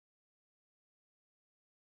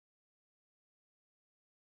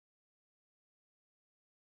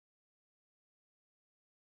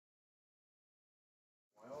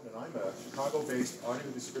and I'm a Chicago-based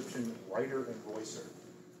audio description writer and voicer.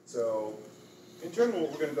 So, in general,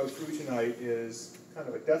 what we're going to go through tonight is kind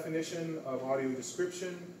of a definition of audio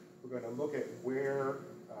description. We're going to look at where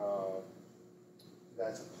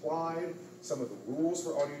that's applied, some of the rules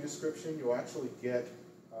for audio description. You'll actually get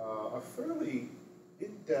a fairly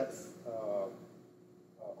in-depth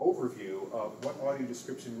overview of what audio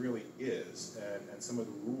description really is and some of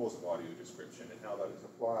the rules of audio description and how that is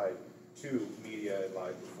applied to media and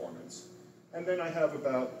live performance. And then I have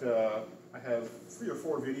about, I have 3 or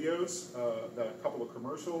 4 videos, a couple of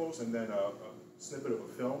commercials, and then a snippet of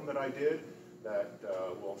a film that I did that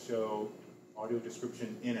will show audio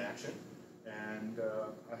description in action. And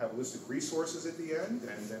I have a list of resources at the end,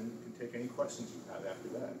 and then you can take any questions you have after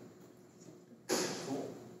that. Cool.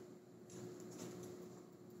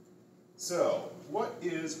 So, what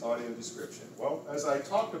is audio description? Well, as I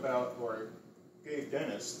talked about, or gave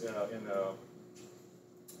Dennis in the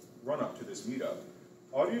run-up to this meetup,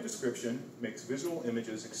 audio description makes visual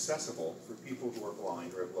images accessible for people who are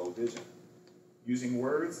blind or have low vision. Using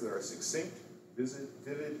words that are succinct,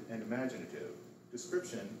 vivid, and imaginative,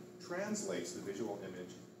 description translates the visual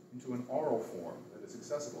image into an aural form that is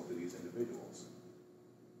accessible to these individuals.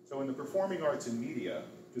 So in the performing arts and media,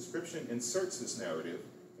 description inserts this narrative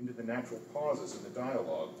into the natural pauses in the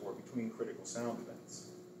dialogue or between critical sound events.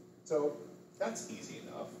 So that's easy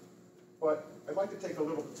enough, but I'd like to take a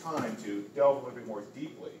little time to delve a little bit more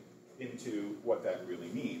deeply into what that really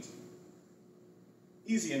means.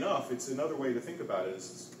 Easy enough, it's another way to think about it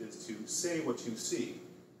is to say what you see.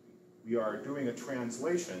 We are doing a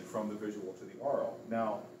translation from the visual to the aural.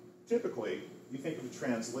 Now, typically, you think of a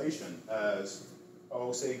translation as,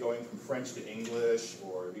 oh, say going from French to English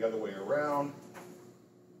or the other way around.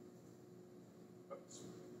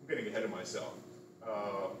 I'm getting ahead of myself.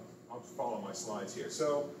 I'll follow my slides here.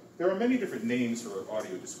 So, there are many different names for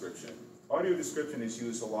audio description. Audio description is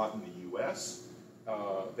used a lot in the US.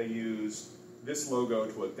 They use this logo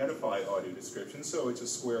to identify audio description. So it's a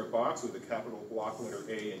square box with a capital block letter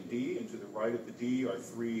A and D, and to the right of the D are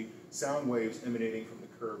 3 sound waves emanating from the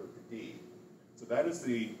curve of the D. So that is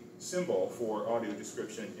the symbol for audio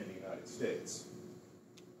description in the United States.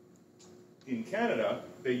 In Canada,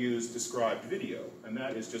 they use described video, and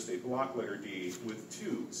that is just a block letter D with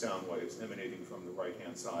 2 sound waves emanating from the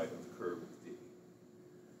right-hand side of the curve of the D.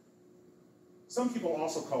 Some people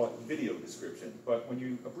also call it video description, but when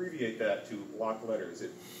you abbreviate that to block letters,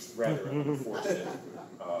 it's rather an unfortunate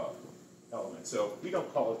element. So we don't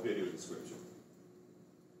call it video description.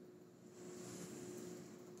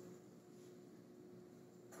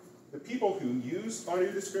 The people who use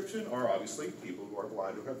audio description are obviously people who are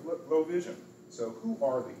blind or have low vision. So who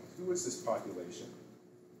are these? Who is this population?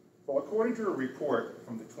 Well, according to a report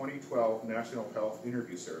from the 2012 National Health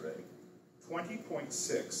Interview Survey,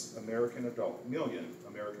 20.6 million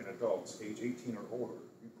American adults age 18 or older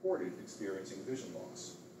reported experiencing vision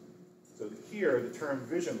loss. So here, the term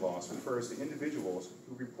vision loss refers to individuals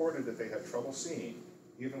who reported that they had trouble seeing,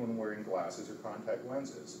 even when wearing glasses or contact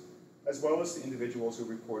lenses, as well as to individuals who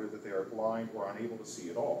reported that they are blind or unable to see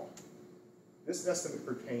at all. This estimate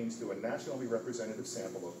pertains to a nationally representative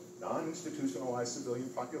sample of non-institutionalized civilian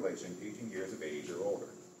population 18 years of age or older.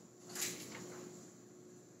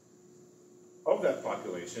 Of that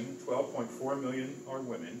population, 12.4 million are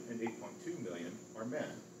women and 8.2 million are men.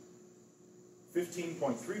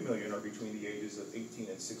 15.3 million are between the ages of 18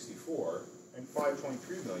 and 64, and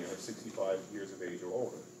 5.3 million are 65 years of age or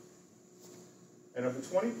older. And of the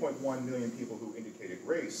 20.1 million people who indicated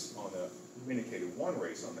one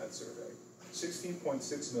race on that survey,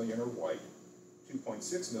 16.6 million are white,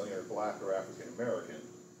 2.6 million are black or African American,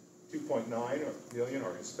 2.9 million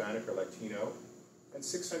are Hispanic or Latino, and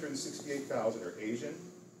 668,000 are Asian,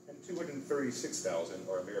 and 236,000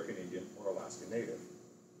 are American Indian or Alaska Native.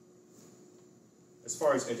 As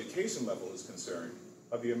far as education level is concerned,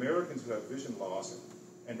 of the Americans who have vision loss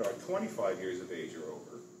and are 25 years of age or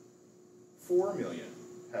over, 4 million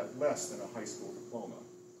have less than a high school diploma.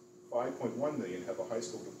 5.1 million have a high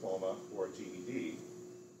school diploma or a GED.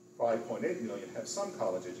 5.8 million have some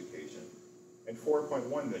college education. And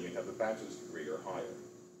 4.1 million have a bachelor's degree or higher.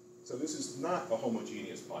 So this is not a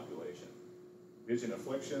homogeneous population. Vision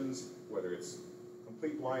afflictions, whether it's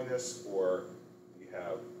complete blindness or you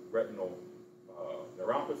have retinal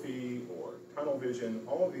neuropathy or tunnel vision,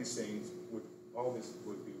 all of these things, all this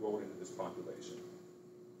would be rolled into this population.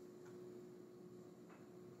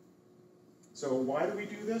 So why do we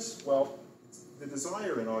do this? Well, the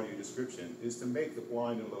desire in audio description is to make the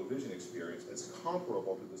blind and low vision experience as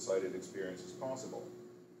comparable to the sighted experience as possible.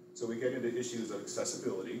 So we get into issues of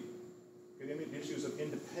accessibility, get into issues of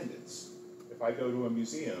independence, if I go to a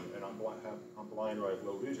museum and I'm blind or I have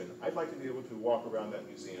low vision, I'd like to be able to walk around that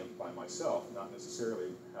museum by myself, not necessarily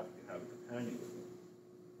have to have a companion with me.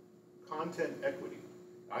 Content equity.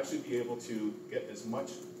 I should be able to get as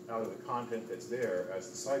much out of the content that's there as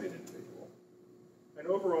the sighted individual. And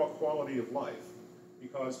overall quality of life,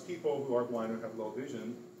 because people who are blind or have low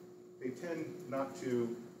vision, they tend not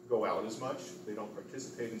to go out as much, they don't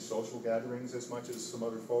participate in social gatherings as much as some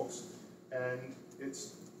other folks, and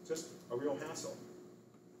it's just a real hassle.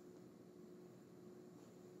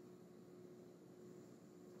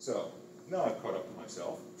 So, now I've caught up to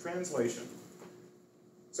myself. Translation.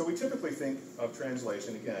 So we typically think of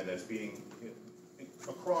translation, again, as being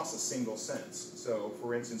across a single sense. So,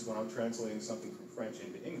 for instance, when I'm translating something from French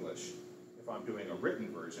into English, if I'm doing a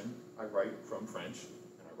written version, I write from French,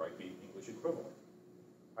 and I write the English equivalent.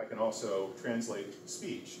 I can also translate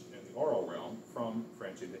speech in the oral realm from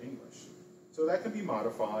French into English. So that can be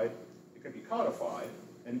modified, it can be codified,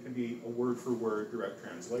 and it can be a word-for-word direct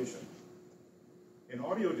translation. In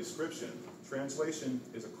audio description, translation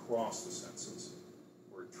is across the senses.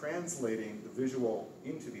 We're translating the visual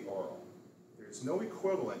into the oral. There's no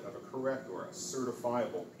equivalent of a correct or a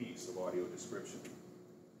certifiable piece of audio description.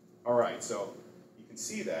 All right, so you can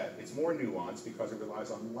see that it's more nuanced because it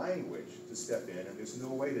relies on language to step in, and there's no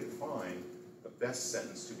way to define the best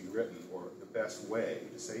sentence to be written or the best way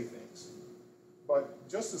to say things. But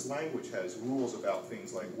just as language has rules about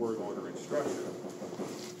things like word order and structure,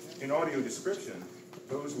 in audio description,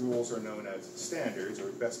 those rules are known as standards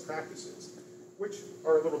or best practices, which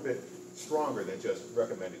are a little bit stronger than just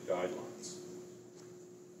recommended guidelines.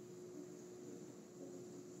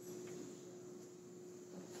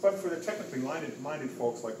 But for the technically minded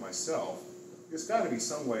folks like myself, there's got to be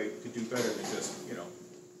some way to do better than just,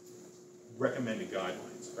 recommended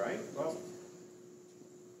guidelines, right? Well,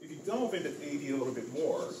 if you delve into AD a little bit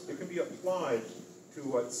more, it can be applied to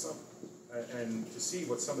what and to see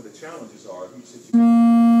what some of the challenges are of each situation.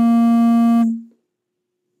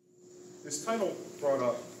 This title brought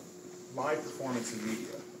up live performance in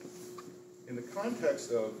media. In the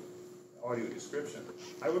context of audio description,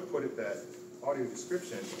 I would put it that audio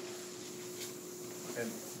description and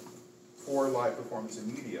for live performance in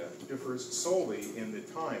media differs solely in the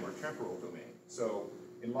time or temporal domain. So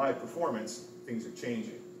in live performance, things are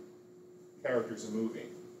changing. Characters are moving.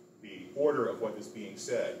 The order of what is being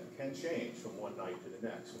said can change from one night to the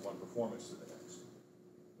next, from one performance to the next.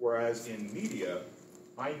 Whereas in media,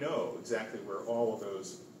 I know exactly where all of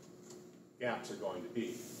those gaps are going to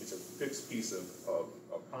be. It's a fixed piece of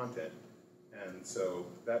content, and so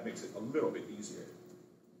that makes it a little bit easier.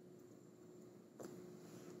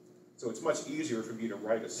 So it's much easier for me to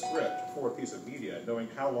write a script for a piece of media, knowing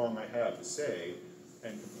how long I have to say,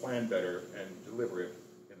 and can plan better and deliver it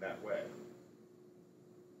in that way.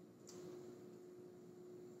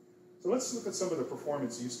 So let's look at some of the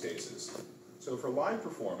performance use cases. So for live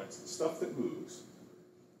performance, stuff that moves,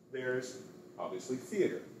 there's obviously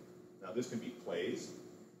theater. Now this can be plays,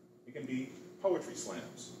 it can be poetry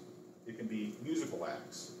slams, it can be musical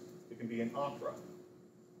acts, it can be an opera.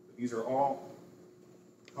 But these are all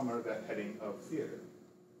come under that heading of theater.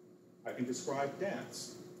 I can describe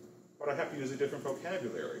dance, but I have to use a different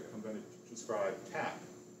vocabulary. I'm going to describe tap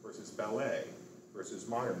versus ballet versus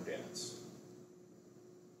modern dance.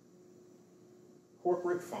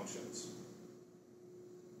 Corporate functions,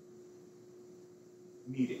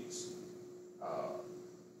 meetings,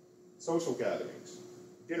 social gatherings,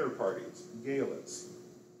 dinner parties, galas.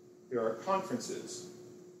 There are conferences,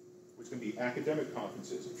 which can be academic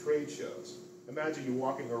conferences or trade shows. Imagine you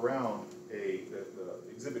walking around the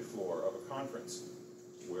exhibit floor of a conference.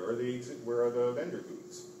 Where are the vendor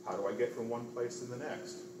booths? How do I get from one place to the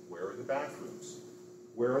next? Where are the bathrooms?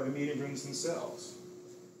 Where are the meeting rooms themselves?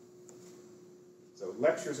 So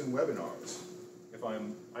lectures and webinars.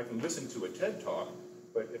 I can listen to a TED Talk,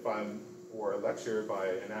 or a lecture by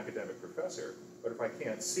an academic professor, but if I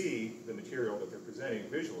can't see the material that they're presenting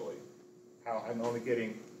visually, I'm only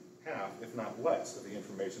getting half, if not less, of the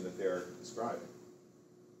information that they're describing.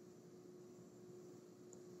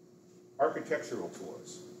 Architectural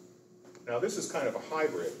tours. Now this is kind of a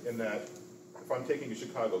hybrid in that if I'm taking a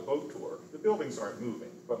Chicago boat tour, the buildings aren't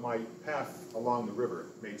moving, but my path along the river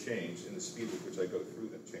may change and the speed with which I go through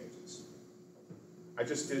them changes. I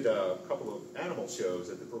just did a couple of animal shows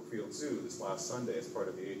at the Brookfield Zoo this last Sunday as part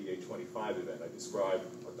of the 8825 event. I described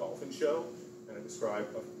a dolphin show and I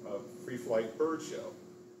described a free flight bird show.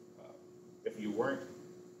 If you weren't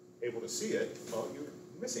able to see it, well, you're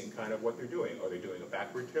missing kind of what they're doing. Are they doing a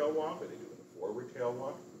backward tail walk? Are they doing a forward tail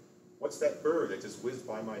walk? What's that bird that just whizzed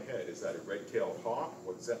by my head? Is that a red-tailed hawk?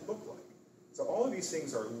 What does that look like? So all of these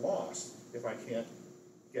things are lost if I can't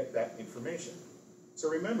get that information. So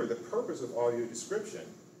remember, the purpose of audio description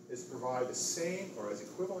is to provide the same or as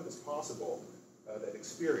equivalent as possible that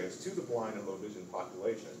experience to the blind and low vision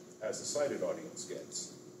population as the sighted audience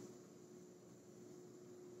gets.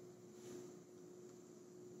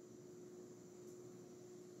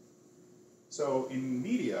 So in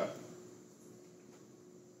media,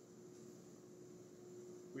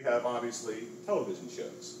 we have obviously television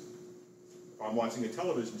shows. If I'm watching a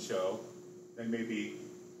television show, there may be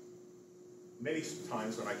many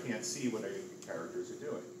times when I can't see what any of the characters are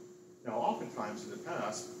doing. Now, oftentimes in the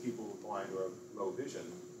past, people with blind or low vision,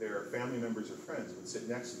 their family members or friends would sit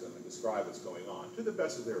next to them and describe what's going on to the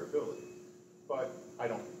best of their ability. But I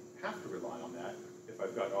don't have to rely on that if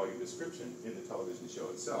I've got audio description in the television show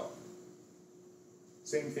itself.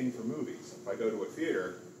 Same thing for movies. If I go to a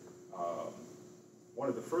theater, one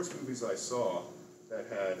of the first movies I saw that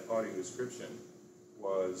had audio description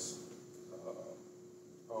was,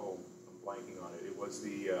 oh, I'm blanking on it. It was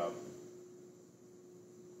the,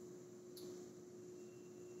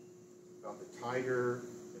 about the tiger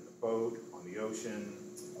in the boat on the ocean.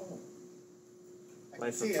 Oh,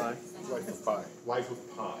 Life of Pi. Life of Pi. Life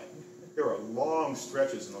of Pi. There are long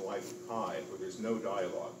stretches in the Life of Pi where there's no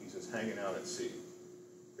dialogue. He's just hanging out at sea.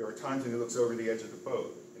 There are times when he looks over the edge of the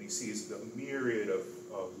boat and he sees the myriad of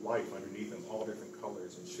life underneath him, all different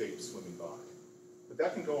colors and shapes swimming by. But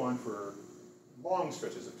that can go on for long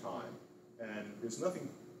stretches of time, and there's nothing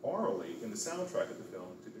orally in the soundtrack of the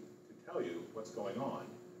film to tell you what's going on.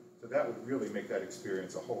 So that would really make that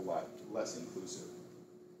experience a whole lot less inclusive.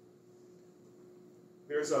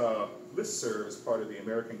 There's a listserv as part of the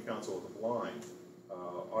American Council of the Blind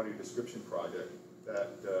audio description project that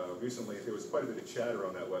recently there was quite a bit of chatter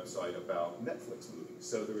on that website about Netflix movies.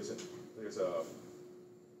 So there's a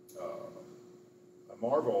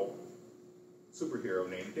Marvel superhero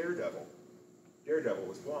named Daredevil. Daredevil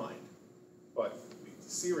was blind, but the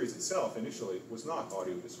series itself initially was not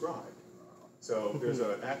audio described. So there's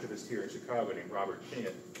an activist here in Chicago named Robert King.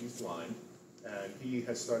 He's blind, and he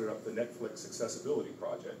has started up the Netflix Accessibility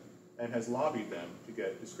Project and has lobbied them to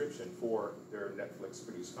get description for their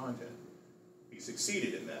Netflix-produced content. He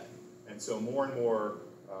succeeded in that, and so more and more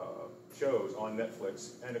shows on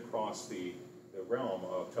Netflix and across the realm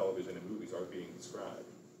of television and movies are being described.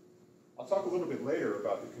 I'll talk a little bit later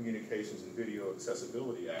about the Communications and Video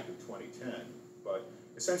Accessibility Act of 2010, but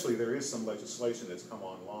essentially there is some legislation that's come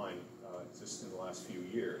online just in the last few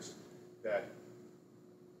years that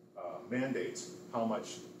mandates how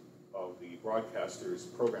much of the broadcaster's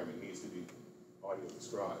programming needs to be audio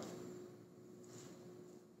described.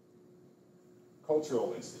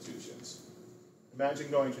 Cultural institutions.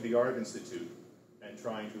 Imagine going to the Art Institute and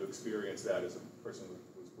trying to experience that as a person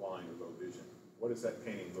who's blind or low vision. What does that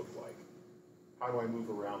painting look like? How do I move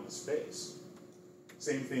around the space?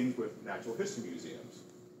 Same thing with natural history museums.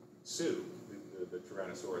 Sue, the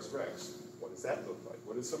Tyrannosaurus Rex. What does that look like?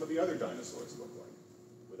 What do some of the other dinosaurs look like?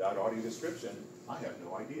 Without audio description, I have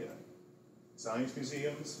no idea. Science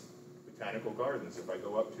museums, botanical gardens. If I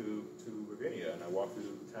go up to Ravinia and I walk through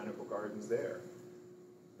the botanical gardens there,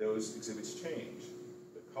 those exhibits change.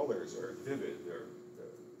 The colors are vivid.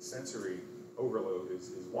 The sensory overload is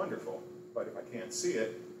wonderful. But if I can't see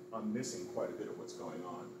it, I'm missing quite a bit of what's going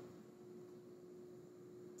on.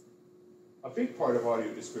 A big part of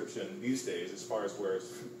audio description these days, as far as where at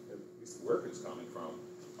least the work is coming from,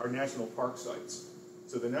 are national park sites.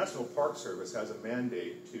 So the National Park Service has a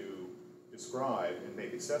mandate to describe and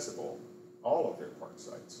make accessible all of their park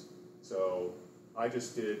sites. So I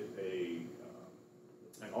just did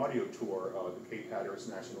an audio tour of the Cape Hatteras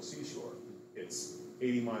National Seashore. It's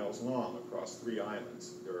 80 miles long across 3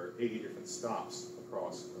 islands. There are 80 different stops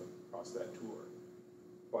across that tour.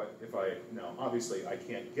 But now obviously I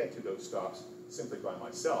can't get to those stops simply by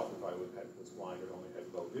myself if I was blind or only had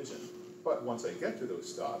low vision. But once I get to those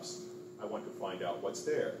stops, I want to find out what's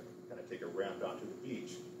there. Can I take a ramp down to the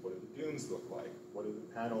beach? What do the dunes look like? What do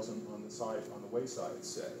the panels on the wayside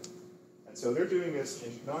say? And so they're doing this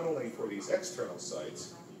not only for these external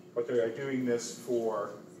sites, but they are doing this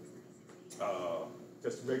for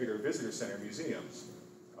just regular visitor center museums.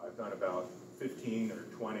 I've done about 15 or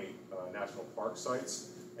 20 national park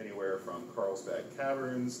sites, anywhere from Carlsbad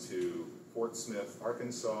Caverns to Fort Smith,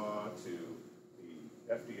 Arkansas, to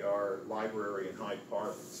the FDR Library in Hyde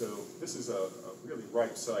Park. So this is a really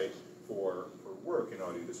ripe site for work in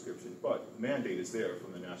audio description, but the mandate is there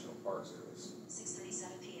from the National Park Service.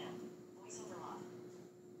 6:37 p.m. Voiceover off.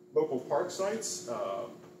 Local park sites.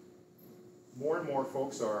 More and more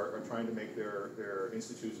folks are trying to make their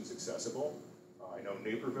institutions accessible. I know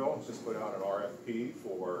Naperville has just put out an RFP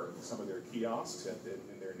for some of their kiosks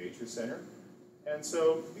in their Inner Nature Center. And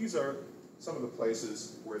so these are some of the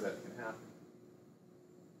places where that can happen.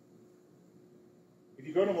 If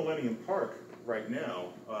you go to Millennium Park right now,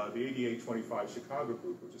 the 8825 Chicago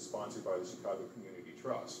group, which is sponsored by the Chicago Community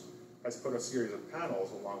Trust, has put a series of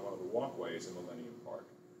panels along one of the walkways in Millennium Park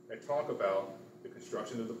that talk about the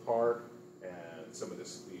construction of the park and some of the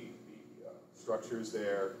structures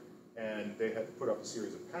there, and they had put up a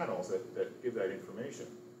series of panels that give that information.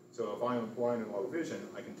 So if I am blind and low vision,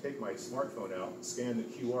 I can take my smartphone out and scan the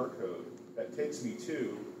QR code that takes me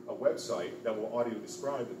to a website that will audio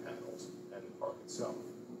describe the panels and the park itself.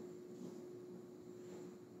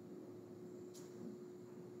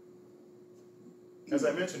 As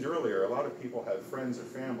I mentioned earlier, a lot of people have friends or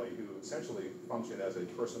family who essentially function as a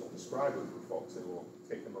personal describer for folks. They will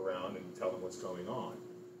take them around and tell them what's going on.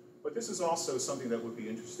 But this is also something that would be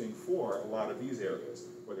interesting for a lot of these areas,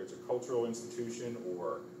 whether it's a cultural institution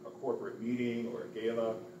or a corporate meeting or a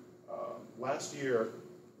gala. Last year,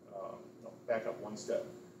 back up one step.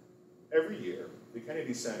 Every year, the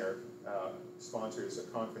Kennedy Center sponsors a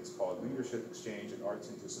conference called Leadership Exchange in Arts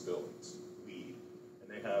and Disabilities, LEAD. And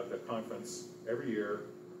they have the conference every year,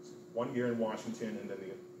 1 year in Washington and then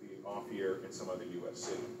the off year in some other U.S.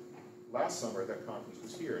 city. Last summer, that conference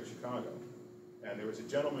was here in Chicago. And there was a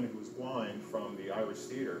gentleman who was blind from the Irish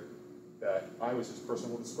Theater that I was his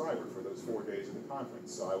personal describer for those 4 days of the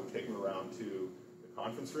conference. So I would take him around to the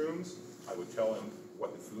conference rooms. I would tell him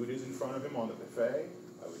what the food is in front of him on the buffet.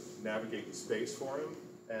 I would navigate the space for him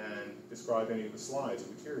and describe any of the slides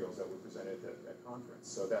and materials that were presented at that conference.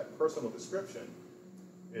 So that personal description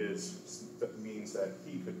means that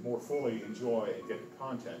he could more fully enjoy and get the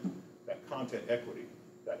content, that content equity,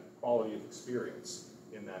 that quality of experience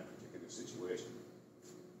in that particular situation.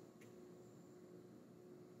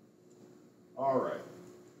 All right,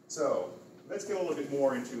 so let's get a little bit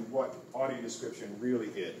more into what audio description really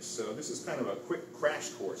is. So this is kind of a quick crash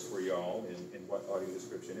course for y'all in what audio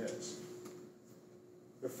description is.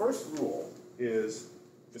 The first rule is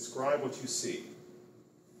describe what you see.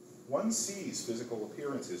 One sees physical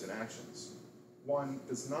appearances and actions. One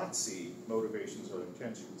does not see motivations or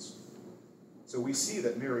intentions. So we see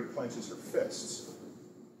that Mary clenches her fists.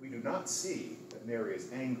 We do not see that Mary is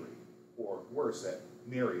angry, or worse, that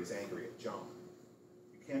Mary is angry at John.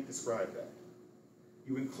 You can't describe that.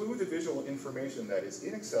 You include the visual information that is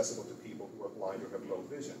inaccessible to people who are blind or have low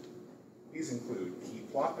vision. These include key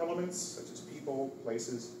plot elements, such as people,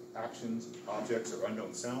 places, actions, objects, or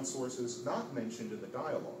unknown sound sources, not mentioned in the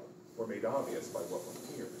dialogue or made obvious by what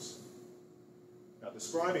one hears. Now,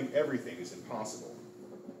 describing everything is impossible.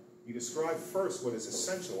 You describe first what is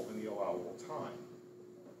essential in the allowable time.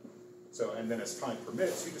 So, and then as time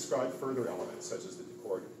permits, you describe further elements, such as the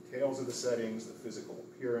decorative details of the settings, the physical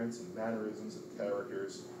appearance and mannerisms of the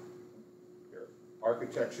characters, their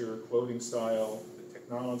architecture, clothing style, the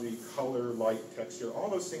technology, color, light, texture, all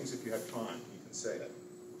those things, if you have time, you can say it.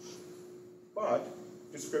 But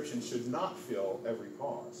description should not fill every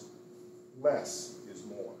pause. Less is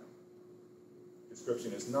more.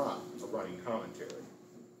 Description is not a running commentary.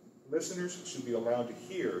 Listeners should be allowed to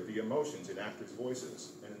hear the emotions in actors'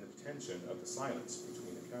 voices and in the tension of the silence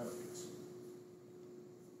between the characters.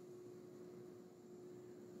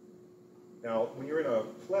 Now, when you're in a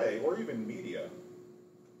play or even media,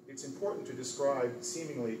 it's important to describe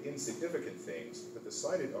seemingly insignificant things that the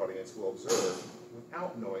sighted audience will observe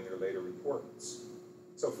without knowing their later importance.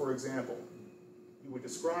 So, for example, you would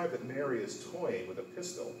describe that Mary is toying with a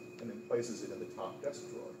pistol and then places it in the top desk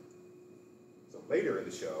drawer. So later in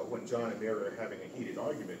the show, when John and Mary are having a heated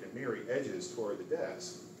argument and Mary edges toward the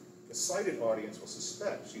desk, the sighted audience will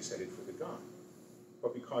suspect she's headed for the gun.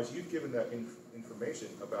 But because you've given that information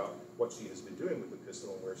about what she has been doing with the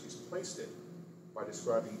pistol and where she's placed it, by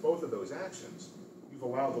describing both of those actions, you've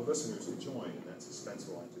allowed the listeners to join in that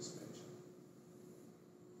suspenseful anticipation.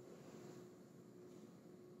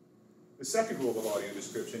 The second rule of audio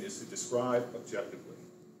description is to describe objectively.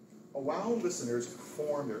 Allow listeners to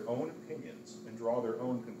form their own opinions and draw their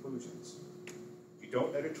own conclusions. You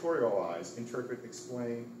don't editorialize, interpret,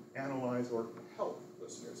 explain, analyze, or help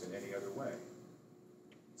listeners in any other way.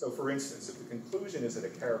 So for instance, if the conclusion is that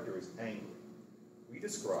a character is angry, we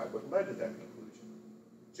describe what led to that conclusion.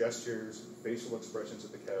 Gestures, facial expressions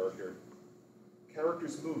of the character.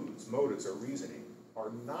 Characters' moods, motives, or reasoning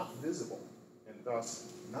are not visible and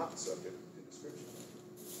thus not subject to description.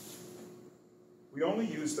 We only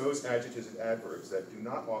use those adjectives and adverbs that do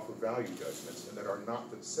not offer value judgments and that are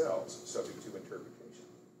not themselves subject to interpretation.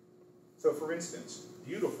 So for instance,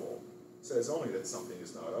 beautiful says only that something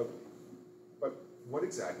is not ugly. But what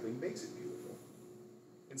exactly makes it beautiful?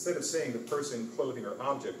 Instead of saying the person, clothing, or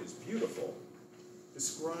object is beautiful,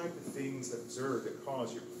 Describe the things observed that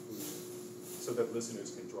cause your conclusion so that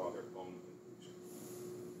listeners can draw their own conclusion.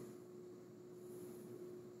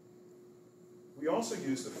 We also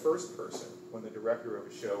use the first person when the director of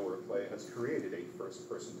a show or a play has created a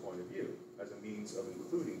first-person point of view as a means of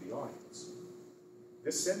including the audience.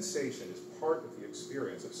 This sensation is part of the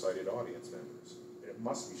experience of sighted audience members, and it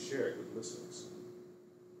must be shared with listeners.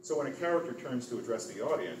 So when a character turns to address the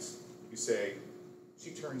audience, you say, she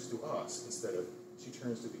turns to us, instead of she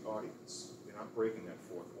turns to the audience. You're not breaking that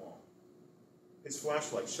fourth wall. His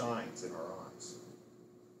flashlight shines in our eyes.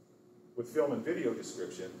 With film and video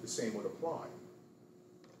description, the same would apply.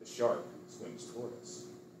 The shark swims toward us,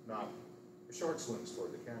 not the shark swims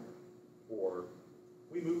toward the camera. Or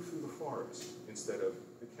we move through the forest instead of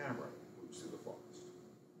the camera moves through the forest.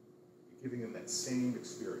 You're giving them that same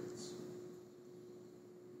experience.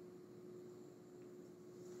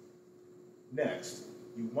 Next,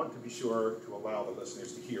 you want to be sure to allow the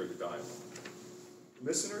listeners to hear the dialogue.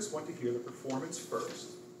 Listeners want to hear the performance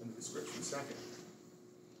first and the description second.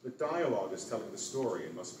 The dialogue is telling the story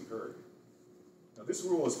and must be heard. Now, this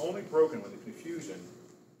rule is only broken when the confusion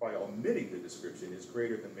by omitting the description is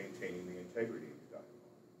greater than maintaining the integrity of the dialogue.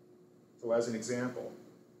 So as an example,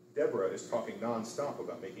 Deborah is talking nonstop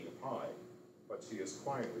about making a pie, but she is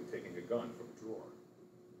quietly taking a gun from a drawer.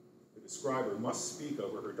 The describer must speak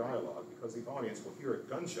over her dialogue because the audience will hear a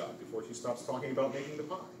gunshot before she stops talking about making the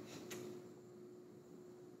pie.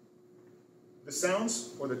 The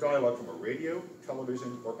sounds or the dialogue from a radio,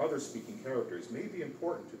 television, or other speaking characters may be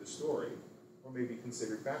important to the story or may be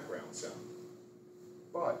considered background sound.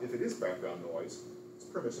 But if it is background noise, it's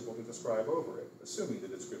permissible to describe over it, assuming the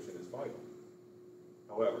description is vital.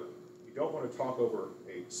 However, you don't want to talk over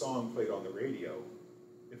a song played on the radio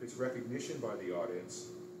if its recognition by the audience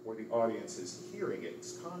or the audience is hearing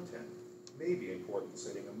its content may be important to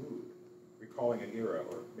setting a mood, recalling an era,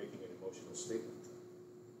 or making an emotional statement.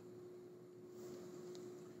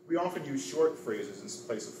 We often use short phrases in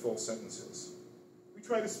place of full sentences. We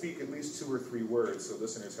try to speak at least 2 or 3 words so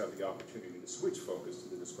listeners have the opportunity to switch focus to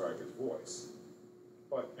the describer's voice.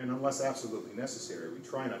 And unless absolutely necessary, we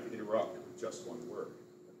try not to interrupt with just 1 word.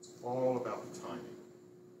 It's all about the timing.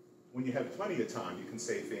 When you have plenty of time, you can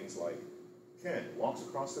say things like, Ken walks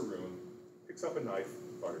across the room, picks up a knife,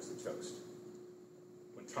 and butters the toast.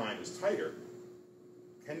 When time is tighter,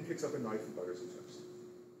 Ken picks up a knife and butters the toast.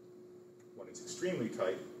 When it's extremely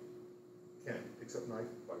tight, Ken picks up a knife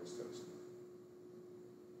and butters toast.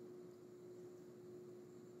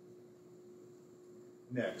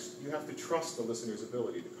 Next, you have to trust the listener's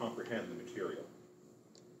ability to comprehend the material.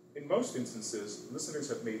 In most instances, listeners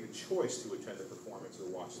have made the choice to attend a performance or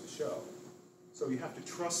watch the show. So you have to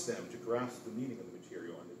trust them to grasp the meaning of the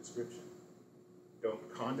material and the description. Don't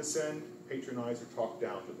condescend, patronize, or talk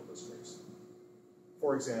down to the listeners.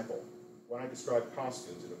 For example, when I describe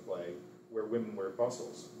costumes in a play where women wear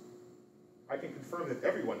bustles, I can confirm that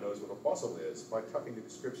everyone knows what a bustle is by tucking the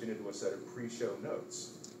description into a set of pre-show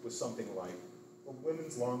notes with something like, well,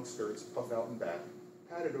 women's long skirts puff out and back,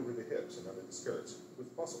 padded over the hips and under the skirts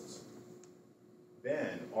with bustles.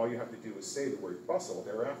 Then, all you have to do is say the word bustle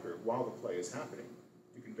thereafter while the play is happening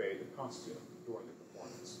to convey the costume during the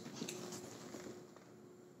performance.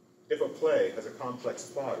 If a play has a complex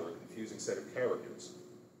plot or a confusing set of characters,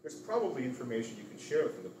 there's probably information you can share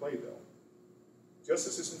from the playbill. Just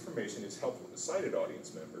as this information is helpful to sighted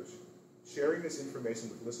audience members, sharing this information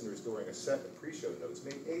with listeners during a set of pre-show notes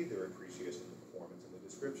may aid their appreciation of the performance and the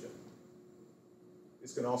description.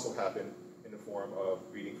 This can also happen in the form of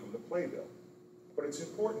reading from the playbill. But it's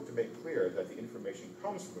important to make clear that the information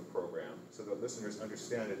comes from a program so that listeners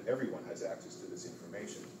understand that everyone has access to this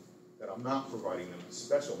information, that I'm not providing them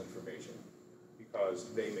special information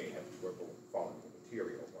because they may have trouble following the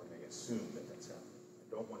material or may assume that that's happening.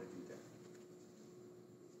 I don't want to do that.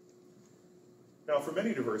 Now, for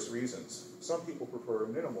many diverse reasons, some people prefer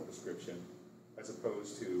minimal description as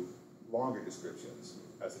opposed to longer descriptions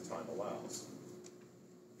as the time allows.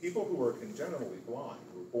 People who are congenitally blind,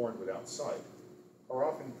 who are born without sight, are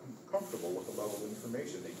often comfortable with the level of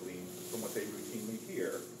information they glean from what they routinely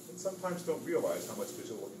hear, and sometimes don't realize how much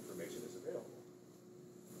visual information is available.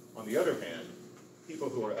 On the other hand, people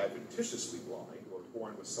who are adventitiously blind, or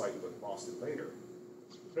born with sight but lost it later,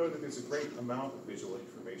 know that there's a great amount of visual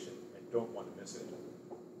information and don't want to miss it.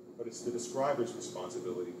 But it's the describer's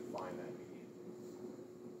responsibility to find that medium.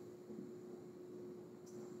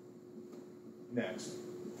 Next,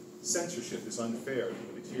 censorship is unfair to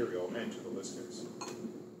the material and to the listeners.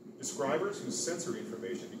 Describers who censor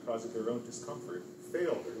information because of their own discomfort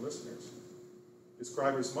fail their listeners.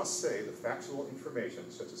 Describers must say the factual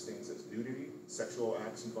information, such as things as nudity, sexual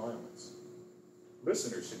acts, and violence.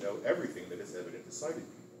 Listeners should know everything that is evident to sighted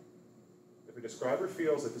people. If a describer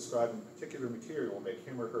feels that describing particular material will make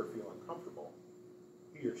him or her feel uncomfortable,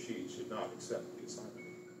 he or she should not accept the assignment.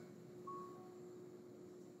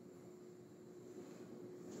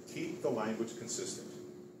 Keep the language consistent.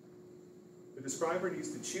 The describer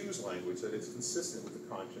needs to choose language that is consistent with the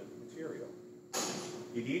content of the material.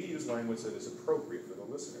 You need to use language that is appropriate for the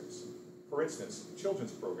listeners. For instance,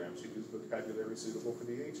 children's programs should use vocabulary suitable for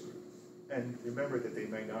the age group. And remember that they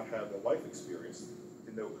may not have the life experience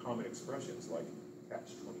to know common expressions like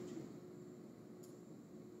catch-22.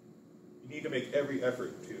 You need to make every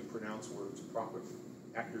effort to pronounce words properly.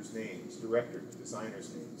 Actors' names, directors,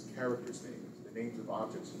 designers' names, characters' names, the names of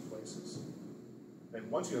objects and places. And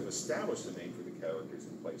once you have established the name for the characters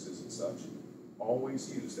and places and such,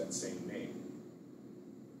 always use that same name.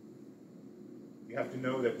 You have to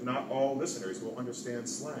know that not all listeners will understand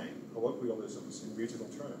slang, colloquialisms, and regional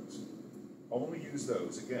terms. Only use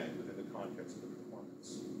those, again, within the context of the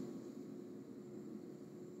performance.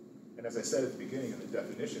 And as I said at the beginning in the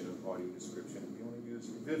definition of audio description, we only use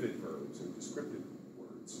vivid verbs or descriptive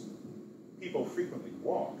words. People frequently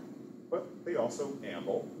walk, but they also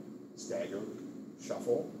amble, stagger,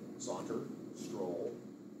 shuffle, saunter, stroll,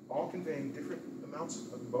 all conveying different amounts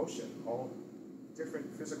of motion, all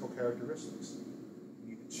different physical characteristics.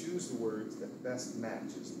 You need to choose the words that best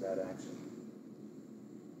matches that action.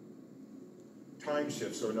 Time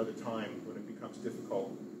shifts are another time when it becomes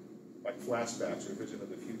difficult, like flashbacks or vision of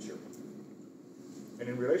the future. And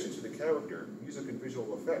in relation to the character, music and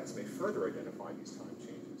visual effects may further identify these time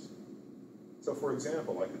changes. So for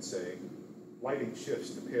example, I could say, lighting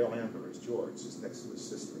shifts to pale amber as George is next to his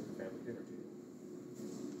sister at the family dinner table.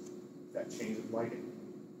 That change of lighting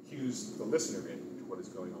cues the listener in to what is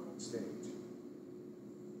going on stage.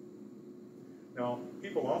 Now,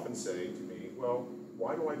 people often say to me, well,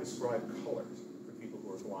 why do I describe colors for people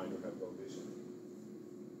who are blind or have low vision?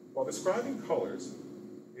 While describing colors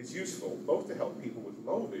is useful both to help people with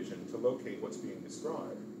low vision to locate what's being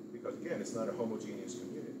described, because again, it's not a homogeneous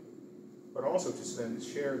community, but also to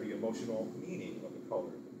share the emotional meaning of the color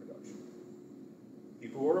of the production.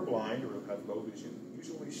 People who are blind or have low vision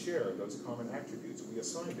usually share those common attributes we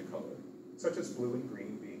assign to color, such as blue and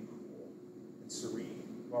green being cool and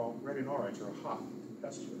serene, while red and orange are hot and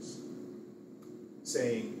tempestuous.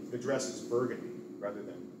 Saying the dress is burgundy rather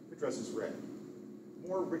than the dress is red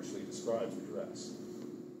more richly describes the dress.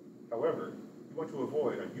 However, you want to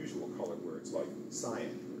avoid unusual colored words like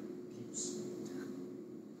cyan or puce.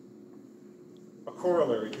 A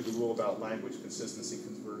corollary to the rule about language consistency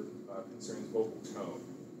concerns vocal tone.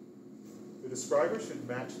 The describer should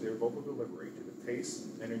match their vocal delivery to the pace,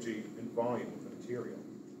 energy, and volume of the material.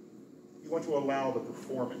 You want to allow the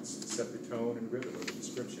performance to set the tone and rhythm of the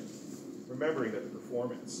description, remembering that the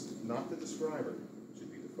performance, not the describer,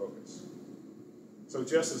 should be the focus. So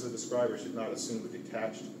just as the describer should not assume a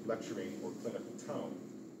detached, lecturing, or clinical tone,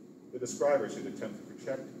 the describer should attempt to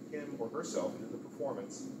project him or herself into the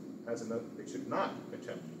performance as another. They should not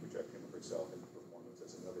attempt to project him or herself into the performance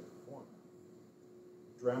as another performer.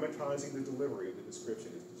 Dramatizing the delivery of the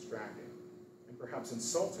description is distracting and perhaps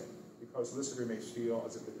insulting because the listener may feel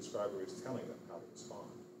as if the describer is telling them how to respond.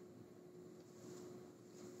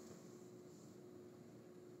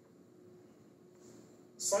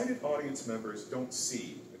 Sighted audience members don't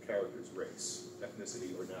see the character's race,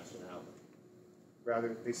 ethnicity, or nationality.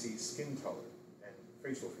 Rather, they see skin color and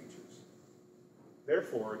facial features.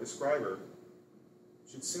 Therefore, a describer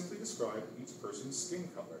should simply describe each person's skin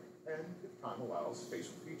color and, if time allows,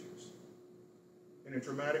 facial features. In a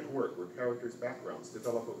dramatic work where characters' backgrounds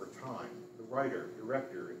develop over time, the writer,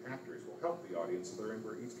 director, and actors will help the audience learn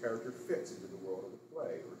where each character fits into the world of the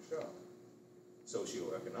play or show.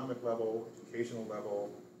 Socioeconomic level, educational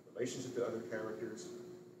level, relationship to other characters.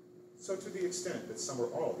 So to the extent that some or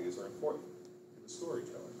all of these are important to the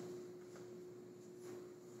storytelling.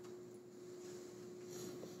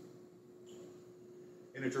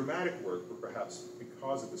 In a dramatic work where perhaps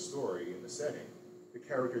because of the story and the setting, the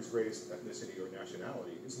character's race, ethnicity, or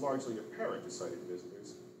nationality is largely apparent to sighted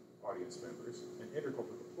visitors, audience members, and integral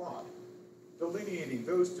to the plot, delineating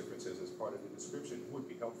those differences as part of the description would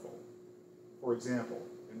be helpful. For example,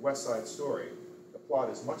 in West Side Story, the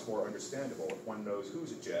plot is much more understandable if one knows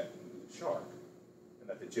who's a jet and who's a shark, and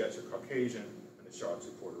that the jets are Caucasian and the sharks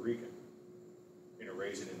are Puerto Rican. In A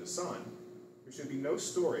Raisin in the Sun, there would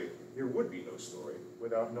be no story,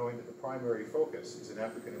 without knowing that the primary focus is an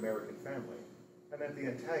African-American family, and that the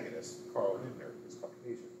antagonist, Carl Lindner, is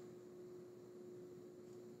Caucasian.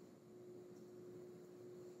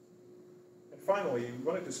 And finally, you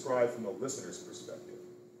want to describe from the listener's perspective.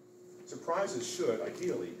 Surprises should,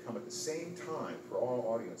 ideally, come at the same time for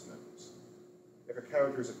all audience members. If a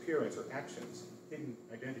character's appearance or actions, hidden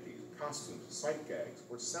identities, costumes, sight gags,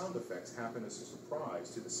 or sound effects happen as a surprise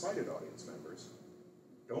to the sighted audience members,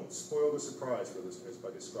 don't spoil the surprise for listeners by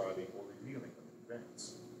describing or revealing them in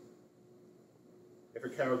advance. If a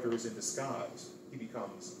character is in disguise, he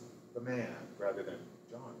becomes the man rather than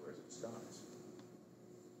John wears a disguise.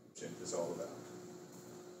 What is all about.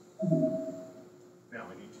 Now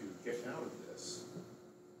I need to get out of this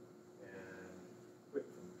and quit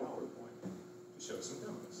from PowerPoint to show some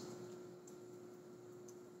demos.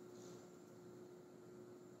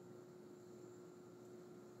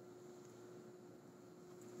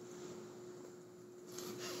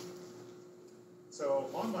 So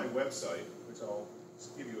on my website, which I'll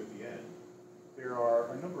give you at the end, there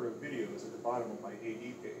are a number of videos at the bottom of my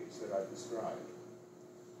AD page that I've described.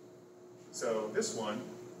 So this one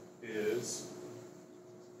is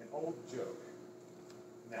an old joke.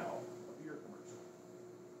 Now, a beer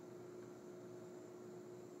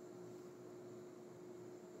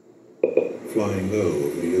commercial. Flying low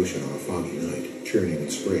over the ocean on a foggy night, churning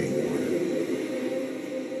and spraying water.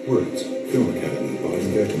 Words, Film Academy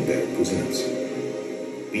Baden-Württemberg presents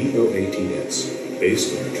BOATS,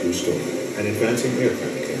 based on a true story, an advancing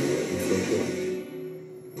aircraft camera in full flight.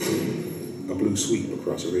 A blue sweep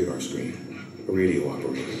across a radar screen, a radio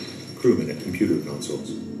operator, crewmen at computer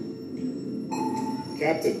consoles.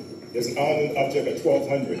 Captain, there's an unknown object at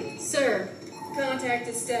 1200. Sir, contact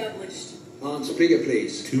established. On speaker,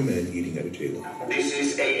 please. Two men eating at a table. This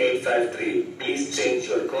is AA53. Please change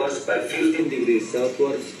your course by 15 degrees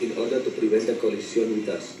southwards in order to prevent a collision with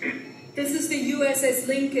us. This is the USS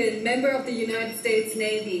Lincoln, member of the United States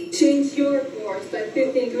Navy. Change your course by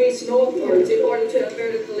 15 degrees northwards in order to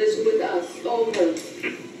avert a collision with us. Over.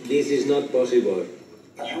 This is not possible.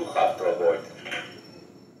 You have to abort.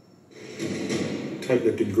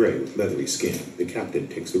 Tight-lipped and gray with leathery skin, the captain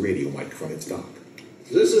takes the radio mic from its dock.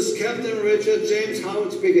 This is Captain Richard James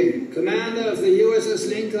Howard speaking, commander of the USS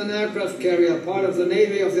Lincoln aircraft carrier, part of the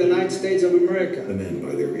Navy of the United States of America. The men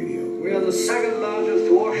by their radio. We are the second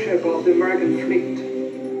largest warship of the American fleet.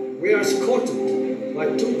 We are escorted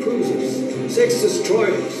by 2 cruisers, 6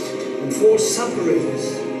 destroyers, and 4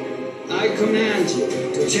 submarines. I command you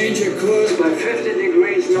to change your course by 50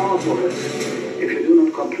 degrees northward. If you do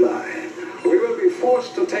not comply, we will be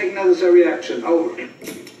forced to take necessary action. Over.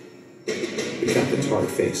 The captain's hard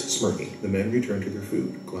face smirking. The men return to their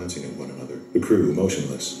food, glancing at one another. The crew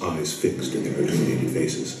motionless, eyes fixed in their illuminated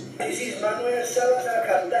faces. This is Manuel Salazar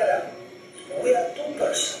Caldera. We are 2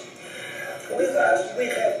 persons. With us, we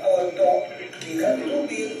have our dog, we have 2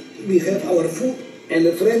 beers, we have our food, and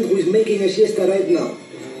a friend who is making a siesta right now.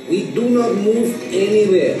 We do not move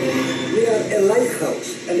anywhere. We are a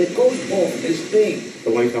lighthouse, and the coast of Spain. The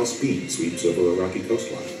lighthouse beam sweeps over a rocky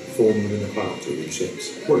coastline. Full moon in the clouds over the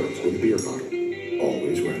ships. Words with a beer bottle.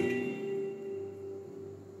 Always right.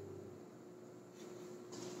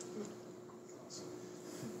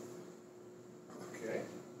 Okay.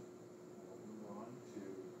 I'll move on to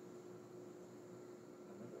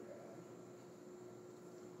another ad.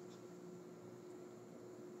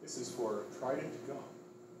 This is for Trident Gum.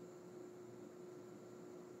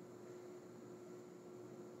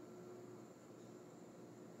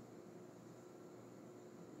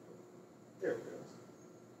 There it goes.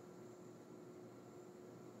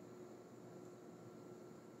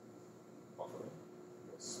 Buffering.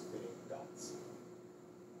 Spinning dots.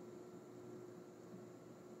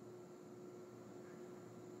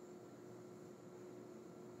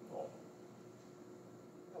 Oh.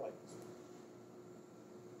 I like this one.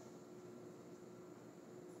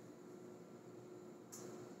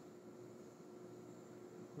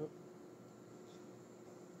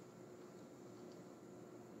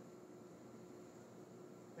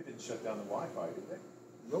 They didn't shut down the Wi-Fi, did they?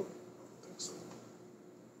 Nope. I think so.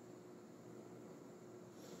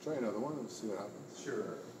 Try another one and see what happens.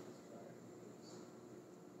 Sure.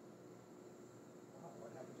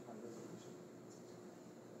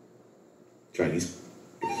 Chinese.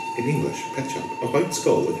 In English, pet shop. A white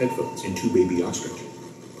skull with headphones and 2 baby ostrich.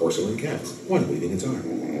 Porcelain cats, one waving its arm.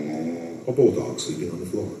 A bulldog sleeping on the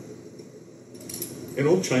floor. An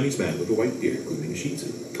old Chinese man with a white beard cleaning a shih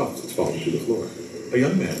tzu. Cups that's falling to the floor. A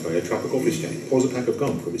young man by a tropical fish tank pulls a pack of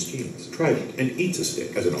gum from his jeans. Trident and eats a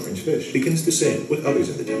stick as an orange fish begins to sing with others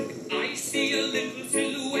in the tank. I see a little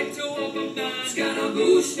silhouette of a man.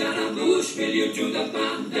 Scaramouche, will you do the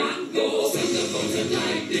fandango? Thunderbolts and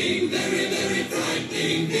lightning, very, very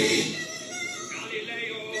frightening me.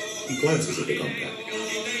 He glances at the gum pack.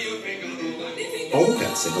 All the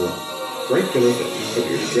cats sing along. Bright yellow fish, a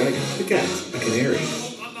bearded dragon, the cat, a canary.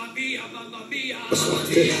 A soft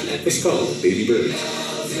fish, the skull of baby birds.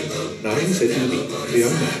 Nodding his head to the beat, the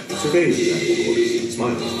young man surveys the animal corpse,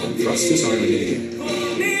 smiles, and thrusts his arm into the air.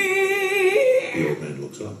 The old man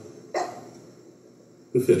looks up.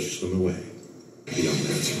 The fish swim away. The young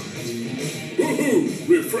man smiles. Woohoo!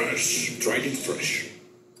 Refresh! Tried it fresh.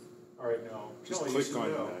 All right, now Just Kelly,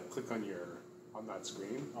 click on on that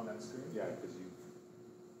screen. on that screen. Yeah, because there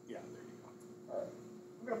you go. All right,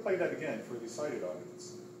 I'm going to play that again for the sighted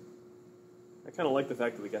audience. I kind of like the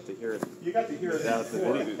fact that we got to hear it. You got to hear it Without the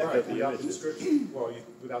before, video, right? without the Without the images. description. Well,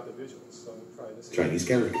 without the visuals. So we'll try this again. Chinese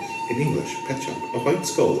garret. In English, pet shop. A white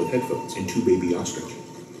skull with headphones and two baby ostrich.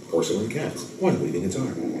 Porcelain cats, one waving its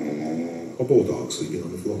arm. A bulldog sleeping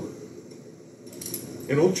on the floor.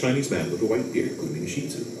 An old Chinese man with a white beard grooming a shih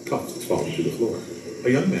tzu. Cups falling to the floor. A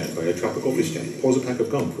young man by a tropical fish tank pulls a pack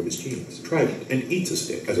of gum from his jeans, trident, and eats a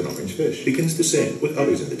stick as an orange fish begins to sing with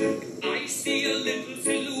others in the tank. I see a little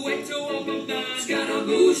silhouette of a man.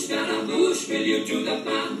 Scaramouche, will you do the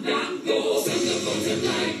fandango? Thunderbolt and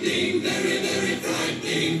lightning, very, very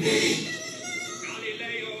frightening me.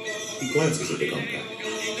 He glances at the gum pack.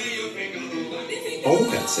 All the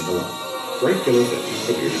pets sing along. Bright yellow fish,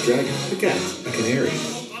 a bearded dragon, a cat, a canary.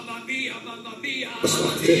 A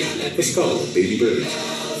soft fish, the skull of baby birds.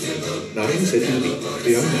 Nodding his head to the beat,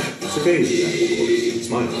 the young man surveys the animal corpse,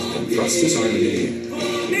 smiles, and thrusts his arm into the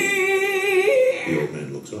air. The old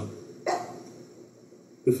man looks up.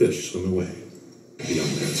 The fish swim away. The young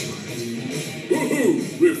man smiles.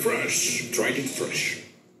 Woohoo! Refresh! Tried it fresh.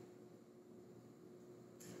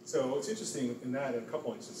 So it's interesting in that, in a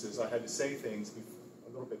couple instances, I had to say things a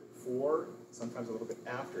little bit before, sometimes a little bit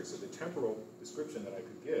after. So the temporal description that I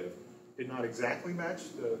could give did not exactly match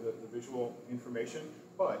the visual information,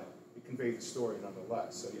 but it conveyed the story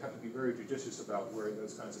nonetheless. So you have to be very judicious about where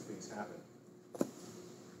those kinds of things happen.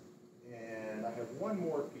 And I have one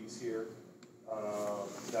more piece here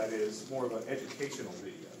that is more of an educational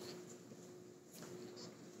video.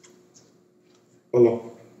 A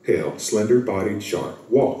long, pale, slender-bodied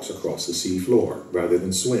shark walks across the sea floor rather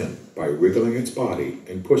than swim by wriggling its body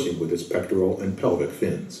and pushing with its pectoral and pelvic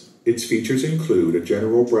fins. Its features include a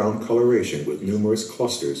general brown coloration with numerous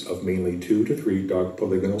clusters of mainly 2 to 3 dark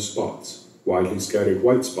polygonal spots, widely scattered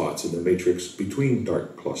white spots in the matrix between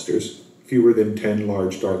dark clusters, fewer than 10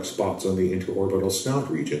 large dark spots on the interorbital snout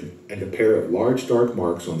region, and a pair of large dark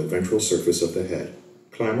marks on the ventral surface of the head.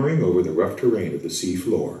 Clambering over the rough terrain of the sea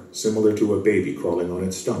floor, similar to a baby crawling on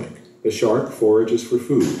its stomach, the shark forages for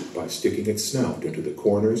food by sticking its snout into the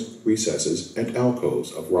corners, recesses, and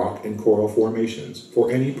alcoves of rock and coral formations for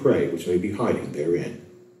any prey which may be hiding therein.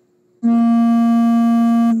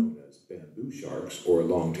 Known as bamboo sharks or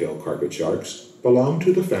long-tail carpet sharks, belong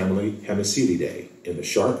to the family Hemicelidae in the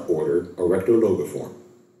shark order Erectologiform.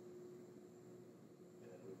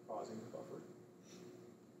 Pausing the buffer.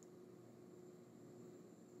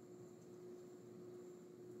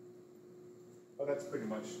 Well, that's pretty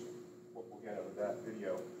much what we'll get out of that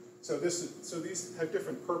video. So these have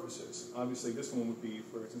different purposes. Obviously, this one would be,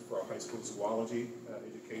 for instance, for our high school zoology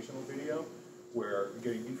educational video, where you're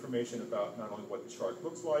getting information about not only what the shark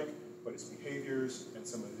looks like, but its behaviors and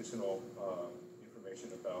some additional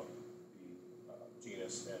information about the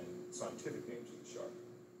genus and scientific names of the shark.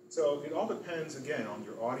 So it all depends, again, on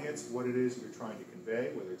your audience, what it is you're trying to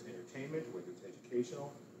convey, whether it's entertainment, whether it's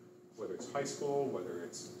educational, whether it's high school, whether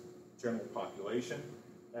it's general population.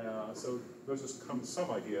 So those are some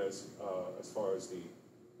ideas as far as the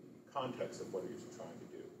context of what it is you're trying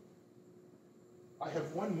to do. I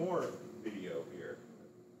have one more video here.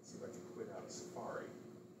 Let's see if I can quit out of Safari.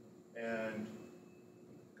 And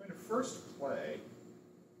I'm going to first play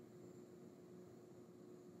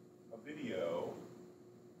a video,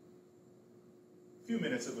 a few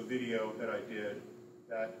minutes of a video that I did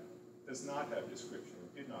that does not have description, or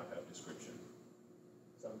did not have description.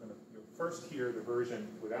 So I'm going to first hear the version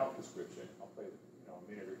without description. I'll play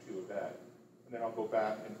a minute or two of that. And then I'll go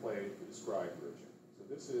back and play the described version. So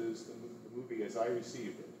this is the movie as I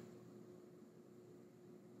received it.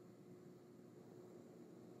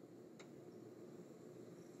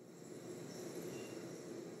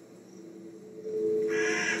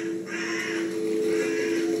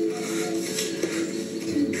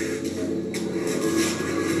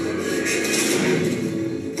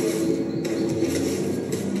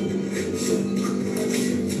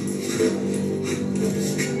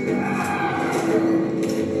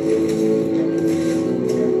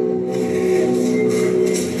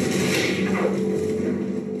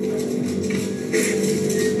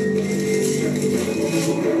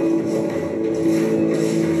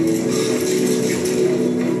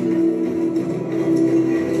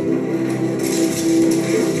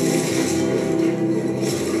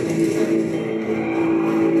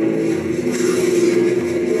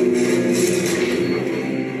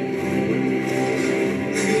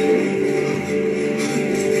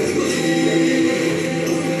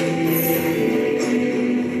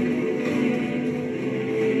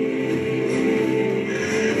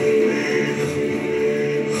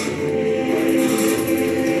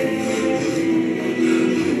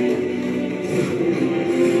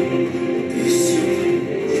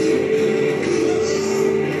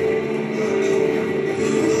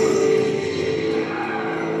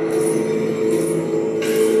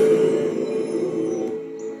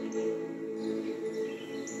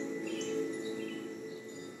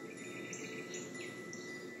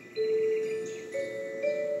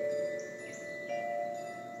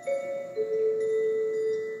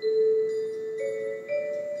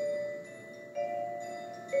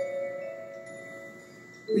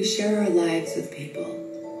 We share our lives with people.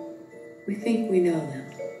 We think we know them.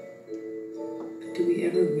 But do we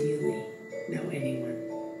ever really know anyone?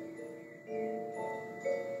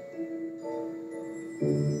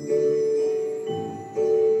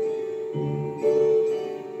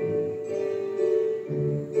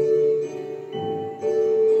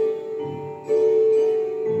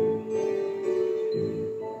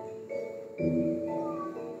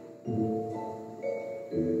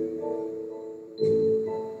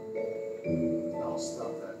 I'll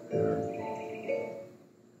stop that there.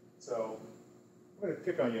 So, I'm going to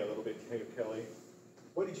pick on you a little bit, Kelly.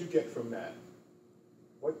 What did you get from that?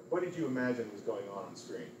 What did you imagine was going on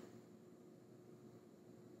screen?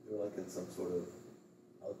 They were like in some sort of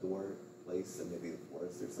outdoor place, and maybe a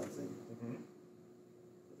forest or something. Mm-hmm.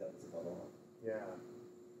 But that was about all. Yeah.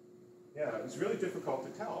 Yeah, it was really difficult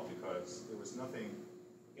to tell because there was nothing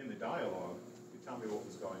in the dialogue to tell me what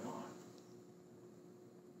was going on.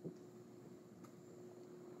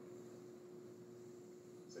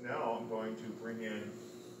 So now I'm going to bring in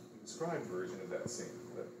the described version of that same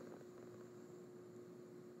clip.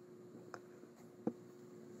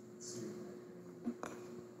 Let's see if I can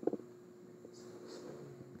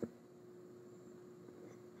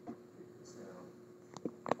take this down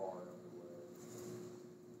far enough away.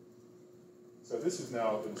 So this is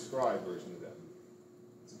now the described version of that.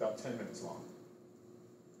 It's about 10 minutes long.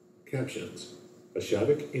 Captions: a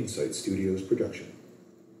Shavik Insight Studios production,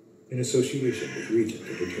 in association with Regent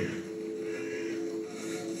Entertainment.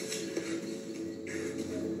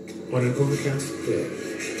 On an overcast day,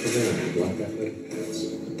 a man in black athletic pants,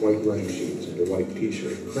 white running shoes, and a white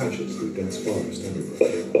t-shirt crashes through dense forest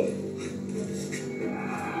underbrush.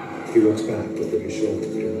 He looks back over his shoulder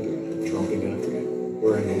at another man tromping after him,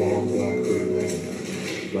 wearing a long black hooded rain,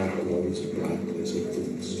 black gloves, and black glistening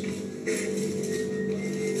boots.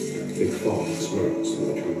 Thick fog swirls through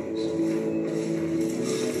the trees.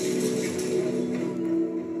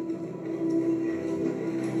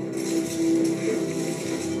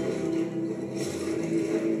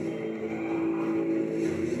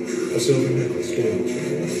 A silver necklace dangles from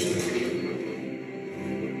the other's neck.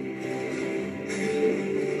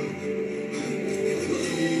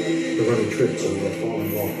 The runner trips over a fallen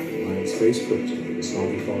log and lands face first into the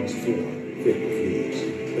soggy forest floor, thick with leaves.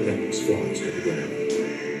 The necklace flies to the ground.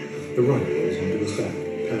 The runner rolls onto his back,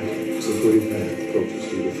 panting as the hooded man approaches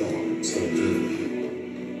through the fog and slides over.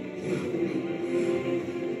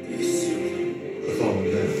 The fallen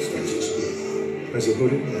man starts to speak, as the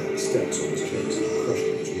hooded man steps on his chest,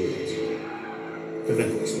 crushing his words. The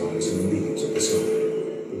necklace lies in the leaves at the side.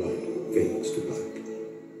 The light fades to black.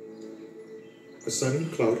 A sunny,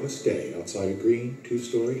 cloudless day outside a green,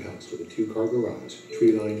 two-story house with a two-car garage,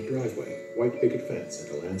 tree-lined driveway, white picket fence,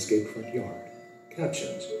 and a landscaped front yard.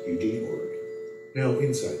 Captions: Eugene Word. Now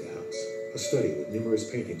inside the house, a study with numerous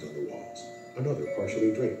paintings on the walls, another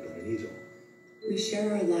partially draped on an easel. We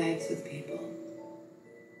share our lives with people.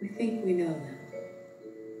 We think we know them.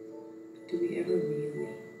 But do we ever really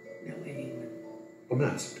know anyone? A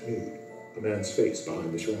masked nude, a man's face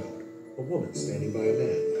behind the shroud, a woman standing by a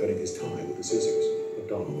man cutting his tie with the scissors, a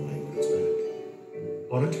doll lying on its back.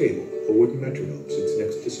 On a table, a wooden metronome sits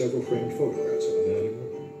next to several framed photographs of a man and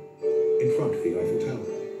woman. In front of the Eiffel Tower,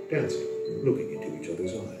 dancing, looking into each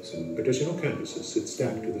other's eyes. Additional canvases sit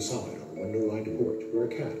stacked to the side on a window-lined porch where a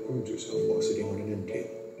cat grooms herself while sitting on an end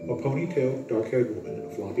table. A ponytailed, dark-haired woman in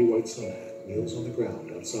a floppy white sun hat kneels on the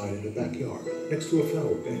ground outside in a backyard next to a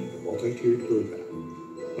flower bed and a multi-tiered grow path.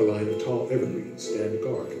 A line of tall evergreens stand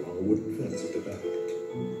guard along a wooden fence at the back.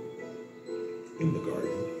 In the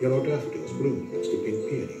garden, yellow daffodils bloom next to pink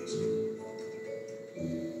peonies.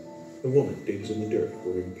 The woman digs in the dirt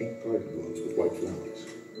wearing pink garden gloves with white flowers.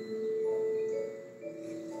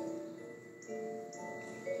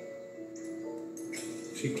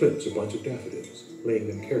 She clips a bunch of daffodils, laying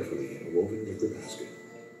them carefully in a woven wicker basket.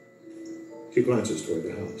 She glances toward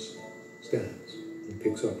the house, stands, and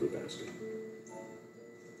picks up her basket.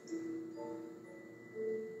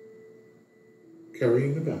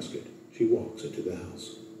 Carrying the basket, she walks into the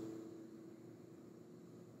house.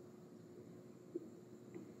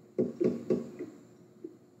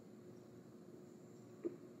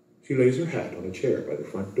 She lays her hat on a chair by the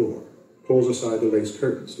front door, pulls aside the lace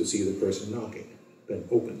curtains to see the person knocking, then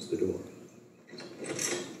opens the door.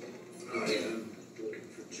 I am looking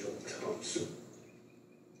for Joe Thompson.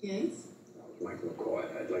 Yes? Mike McCoy,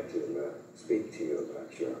 I'd like to speak to you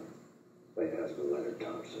about your late husband, Leonard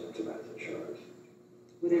Thompson. It's about his insurance.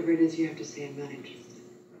 Whatever it is you have to say, I'm not interested.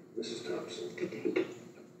 Mrs. Thompson. Good day.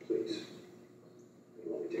 Please.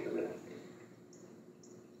 It'll only take a minute.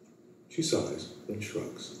 She sighs, then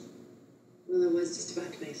shrugs. Well, it was just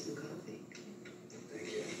about to make some coffee.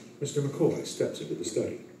 Thank you. Mr. McCoy steps into the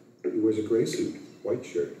study. He wears a gray suit, white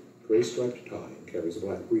shirt, gray striped tie, and carries a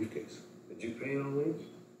black briefcase. Did you pay all these?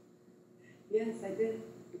 Yes, I did.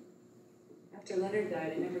 After Leonard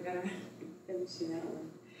died, I never got around to finishing that one.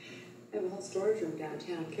 I have a whole storage room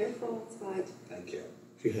downtown. Careful, spot. Thank you.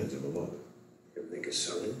 She hands him a mug. Everything is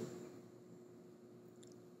selling?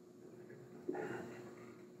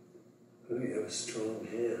 Oh, you have a strong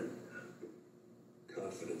hand.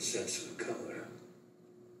 Confident sense of color.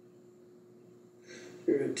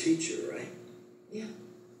 You're a teacher, right? Yeah.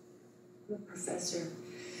 I'm a professor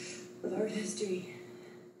of art history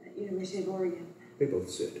at University of Oregon. They both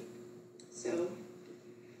sit. So,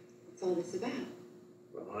 what's all this about?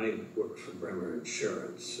 Well, I work for Bremer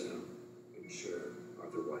Insurance. Insure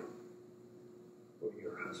Arthur White. Where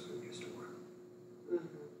your husband used to work.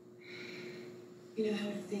 You know, I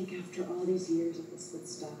would think after all these years that this would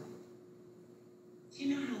stop. Do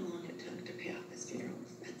you know how long it took to pay off his funeral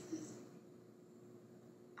expenses?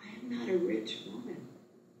 I am not a rich woman.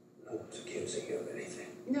 No one's accusing you of anything.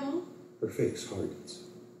 No? Her face hardens.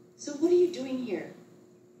 So what are you doing here?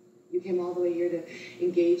 You came all the way here to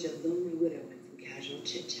engage a lonely widow in some casual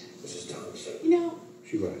chit-chat. Mrs. Thompson. You know,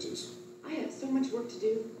 She rises. I have so much work to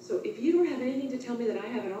do, so if you don't have anything to tell me that I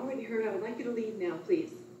haven't already heard, I would like you to leave now,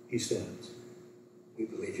 please. He stands. We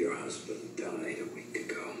believe your husband died a week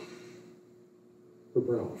ago. Her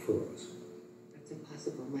brow furrows. That's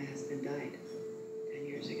impossible. My husband died 10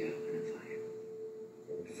 years ago in a fire.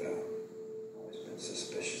 We've always been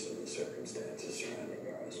suspicious of the circumstances surrounding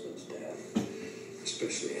your husband's death,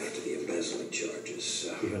 especially after the embezzling charges.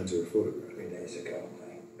 He hands her a photograph. 3 days ago,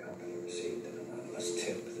 my company received an anonymous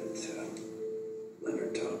tip that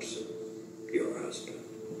Leonard Thompson, your husband,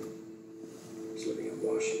 is living in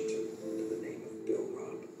Washington under the name of Bill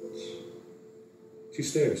Robbins. She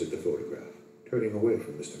stares at the photograph, turning away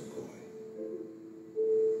from Mr. McCoy.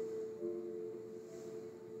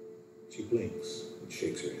 She blinks and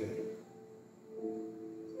shakes her head.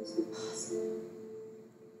 It's impossible.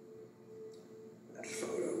 That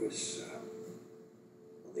photo is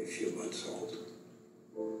only a few months old.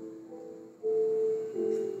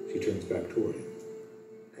 She turns back toward him.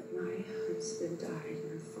 But my husband died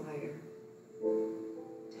in a fire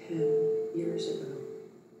 10 years ago.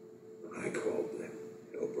 When I called the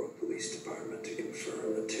Hillbrook Police Department to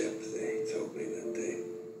confirm the tip, they told me that they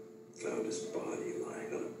found his body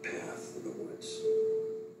lying on a path in the woods.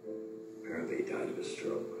 Apparently he died of a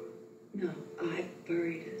stroke. No, I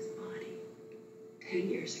buried his body 10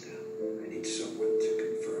 years ago. I need someone to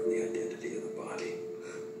confirm the identity of the body.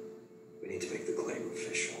 We need to make the claim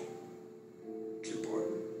official. It's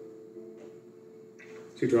important.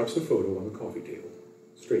 She drops the photo on the coffee table,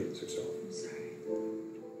 straightens herself. I'm sorry.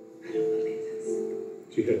 I don't believe this.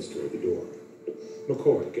 She heads toward the door.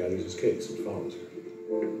 McCoy gathers his case and follows her.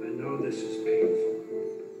 I know this is painful.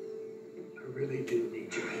 I really do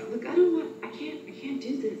need your help. Look, I can't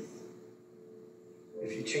do this.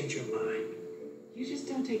 If you change your mind, You just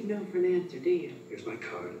don't take no for an answer, do you? here's my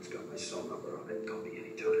card. It's got my cell number on it. Call me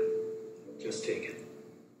anytime. Just take it.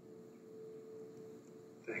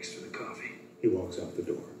 Thanks for the coffee. He walks out the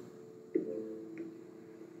door.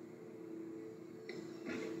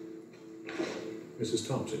 Mrs.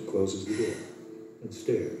 Thompson closes the door and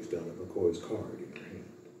stares down at McCoy's card in her hand.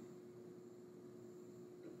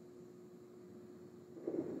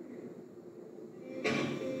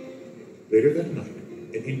 Later that night,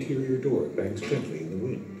 an interior door bangs gently in the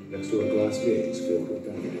wind next to a glass vase filled with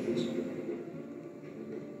daffodils.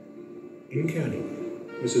 In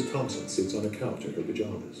Candyland, Mrs. Thompson sits on a couch in her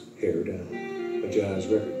pajamas, hair down. A jazz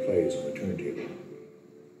record plays on the turntable.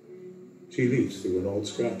 She leafs through an old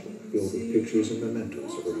scrapbook filled with pictures and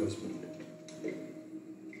mementos of her husband.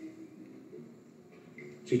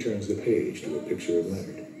 She turns the page to a picture of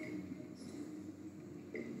Leonard.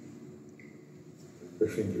 Her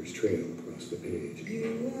fingers trail across the page.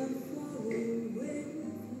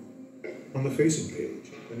 On the facing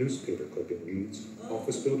page, a newspaper clipping reads,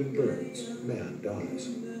 "Office building burns, man dies."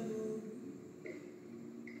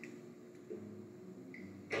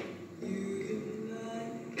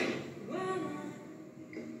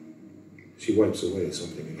 She wipes away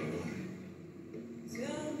something in her eye.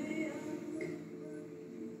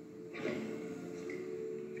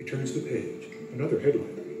 She turns the page. Another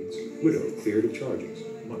headline reads, "Widow cleared of charges,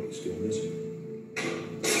 money still missing."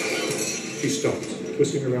 She stops,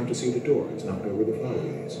 twisting around to see the door has knocked over the flower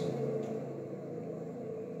vase.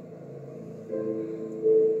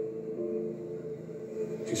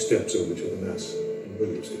 She steps over to the mess and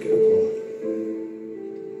moves to get a cloth.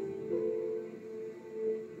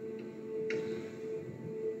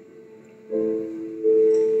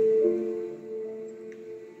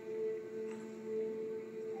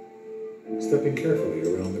 Stepping carefully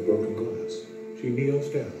around the broken glass, she kneels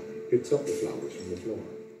down, picks up the flowers from the floor,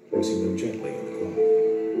 placing them gently in the cloth.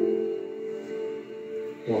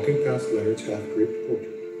 Walking past Leonard's half-draped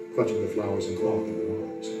portrait, clutching the flowers and cloth in her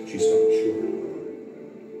arms, she stops short.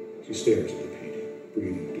 She stares at the painting,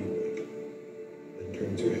 breathing deeply, then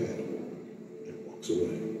turns her head and walks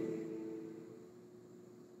away.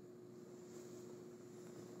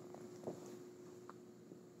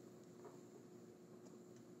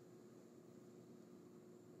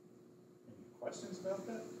 Questions about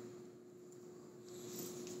that?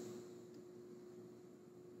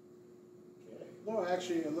 Okay. No,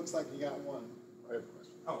 actually, it looks like you got one. I have a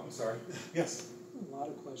question. Oh, I'm sorry. Yes. A lot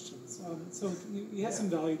of questions. So you had some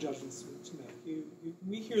value judgments to make.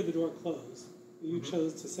 We hear the door close. You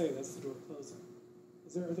chose to say that's the door closing.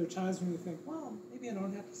 Are there times when you think, well, maybe I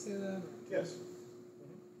don't have to say that? Yes.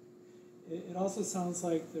 It also sounds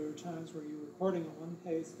like there are times where you're recording at one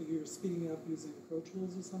pace, but you're speeding up using Pro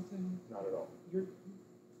Tools or something. Not at all. Okay.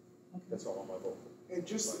 That's all on my vocal. And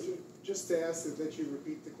just to ask that you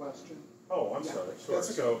repeat the question. Oh, I'm sorry. Sure.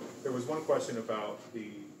 Okay. So there was one question about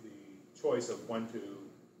the choice of when to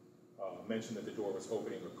mention that the door was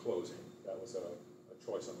opening or closing. That was a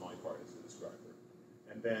choice on my part as a describer.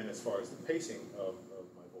 And then as far as the pacing of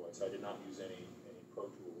my voice, I did not use any Pro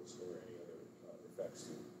Tools or any other effects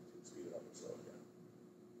to speed it up or slow it down.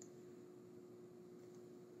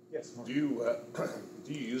 Yes, Mark.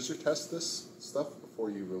 Do you user test this stuff before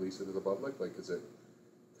you release it to the public? Like, is it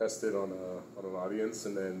tested on an audience,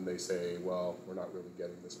 and then they say, well, we're not really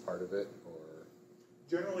getting this part of it, or?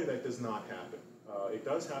 Generally, that does not happen. It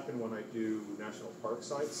does happen when I do national park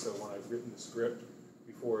sites, so when I've written the script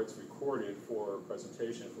before it's recorded for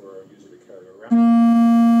presentation for a user to carry around,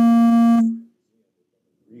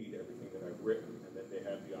 read everything that I've written, and then they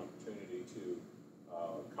have the opportunity to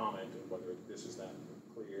comment on whether this is not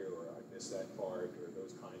clear, or I missed that part, or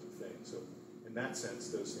those kinds of things. So in that sense,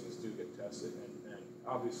 those things do get tested, and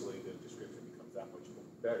obviously the description becomes that much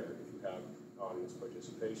better if you have audience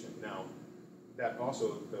participation. Now, that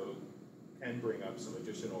also, though, can bring up some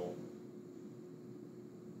additional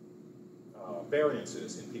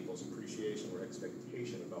variances in people's appreciation or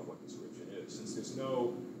expectation about what description is. Since there's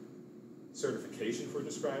no certification for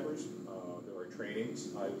describers, there are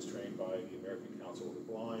trainings. I was trained by the American Council of the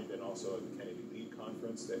Blind, and also at the Kennedy Lead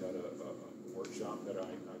Conference. They had a workshop that I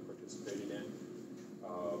participated in.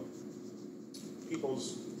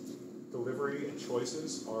 People's delivery and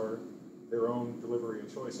choices are their own delivery and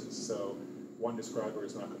choices. So one describer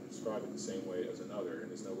is not going to describe it the same way as another, and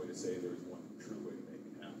there's no way to say there's one true way to make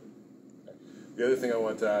it happen. Okay. The other thing I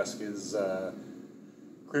wanted to ask is,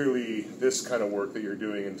 clearly this kind of work that you're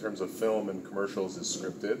doing in terms of film and commercials is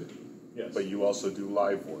scripted, yes, but you also do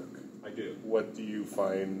live work. I do. What do you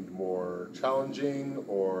find more challenging,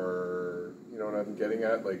 or, you know what I'm getting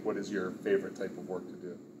at? Like, what is your favorite type of work to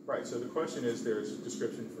do? Right, so the question is, there's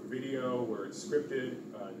description for video where it's scripted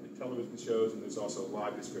in television shows, and there's also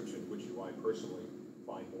live description, which I personally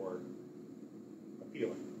find more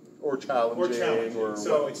appealing. Or challenging.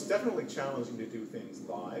 So it's definitely challenging to do things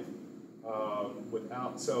live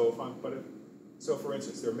so for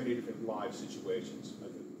instance, there are many different live situations.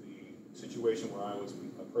 The situation where I was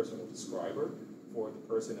a personal describer for the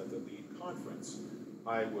person at the lead conference,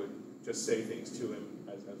 I would just say things to him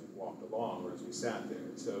as we walked along or as we sat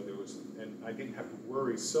there. So and I didn't have to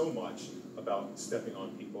worry so much about stepping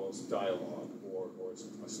on people's dialogue or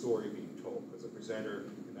a story being told. As a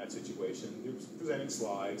presenter in that situation, they were presenting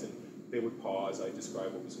slides, and they would pause. I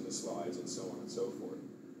describe what was in the slides, and so on and so forth.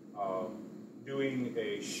 Doing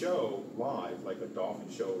a show live, like a dolphin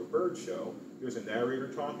show or bird show, there's a narrator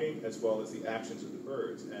talking as well as the actions of the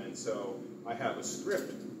birds. And so I have a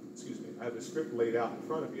script, laid out in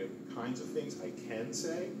front of you, the kinds of things I can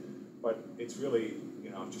say, but it's really,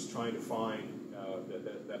 I'm just trying to find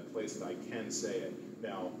that place that I can say it.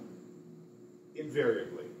 Now,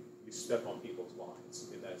 invariably, you step on people's lines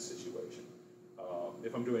in that situation.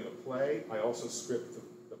 If I'm doing a play, I also script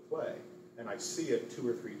the play, and I see it 2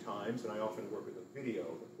 or 3 times, and I often work with a video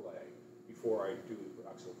of the play before I do the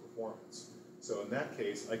actual performance. So in that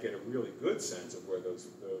case, I get a really good sense of where those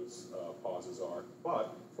pauses are,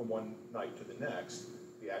 but from one night to the next,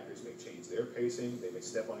 the actors may change their pacing, they may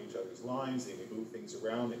step on each other's lines, they may move things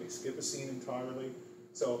around, they may skip a scene entirely.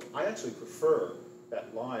 So I actually prefer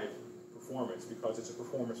that live performance because it's a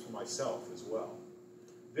performance for myself as well.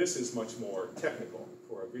 This is much more technical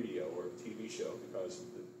for a video or a TV show because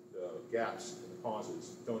the gaps and the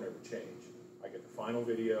pauses don't ever change. I get the final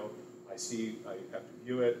video, I have to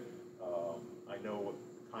view it, I know what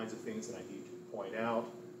kinds of things that I need to point out.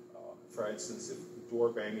 For instance, if the door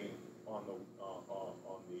banging on the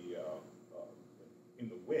in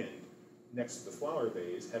the wind next to the flower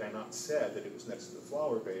vase, had I not said that it was next to the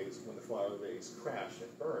flower vase when the flower vase crashed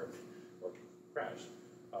and burned, or crashed,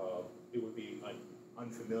 it would be an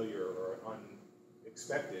unfamiliar or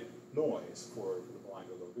unexpected noise for the blind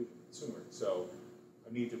or low vision consumer. So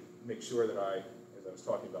I need to make sure that I, as I was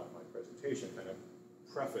talking about in my presentation, kind of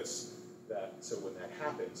preface that, so when that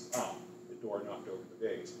happens, the door knocked over the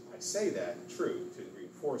vase. I say that, true, to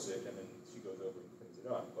reinforce it, and then she goes over and cleans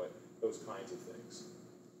it up, but those kinds of things.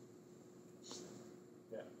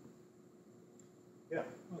 Yeah. Yeah.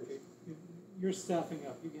 Okay. You're staffing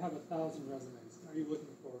up. You have 1,000 resumes. Are you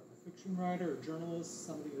looking for a fiction writer, a journalist,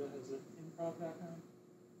 somebody that has an improv background?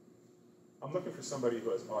 I'm looking for somebody who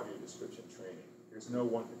has audio description training. There's no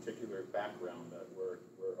one particular background that where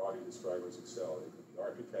audio describers excel. They could be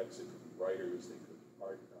architects, it could be writers, they could be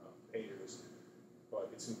painters, but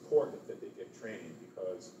it's important that they get training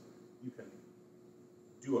because you can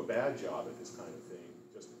do a bad job at this kind of thing,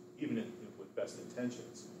 just even with best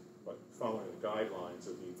intentions, but following the guidelines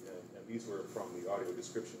of and these were from the Audio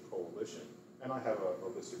Description Coalition, and I have a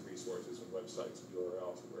list of resources and websites and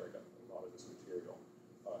URLs where I got a lot of this material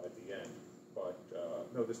at the end. But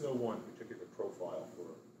no, there's no one particular profile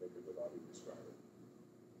for a good audio describer.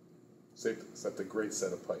 Except a great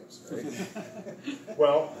set of pipes, right?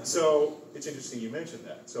 Well, so it's interesting you mentioned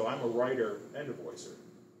that. So I'm a writer and a voicer.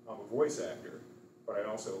 I'm a voice actor, but I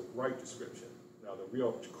also write description. Now the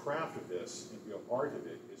real craft of this and real art of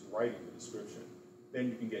it is writing the description. Then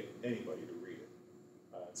you can get anybody to read it.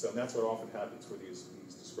 So that's what often happens for these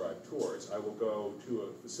described tours. I will go to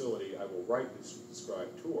a facility, I will write this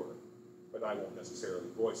described tour, but I won't necessarily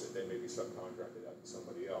voice it. They may be subcontracted out to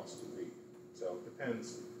somebody else to read. So it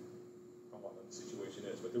depends on what the situation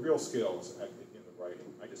is. But the real skill is in the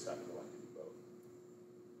writing. I just happen to like to do both.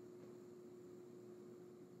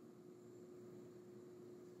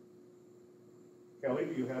 Kelly,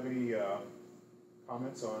 do you have any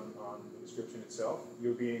comments on the description itself?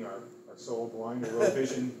 You being our sole blind or low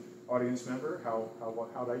vision audience member,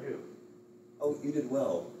 how'd I do? Oh, you did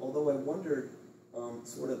well. Although I wondered,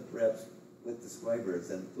 sort of perhaps with describers,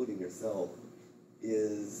 including yourself,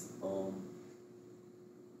 is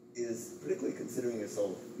particularly considering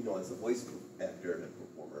yourself, as a voice actor and a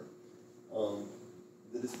performer,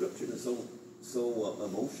 the description is so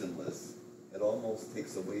emotionless. It almost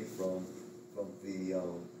takes away from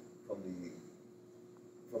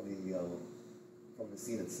the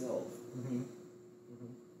scene itself. Mm-hmm.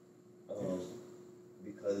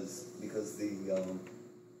 Because the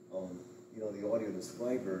audio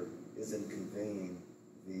describer isn't conveying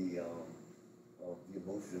the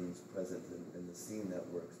emotions present in the scene that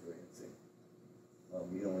we're experiencing.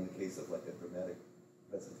 In the case of like a dramatic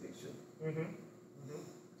presentation. Mm-hmm. Mm-hmm.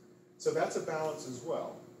 So that's a balance as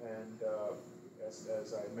well. And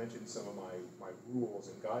as I mentioned, some of my rules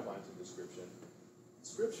and guidelines in description,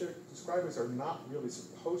 describers are not really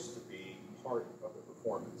supposed to be part of the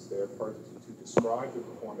performance. They're part to describe the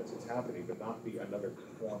performance that's happening, but not be another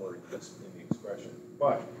performer in the expression.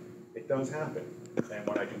 But it does happen. And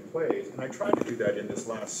when I do plays, and I try to do that in this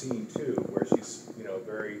last scene too, where she's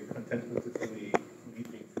very contemplatively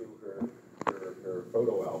leaping through her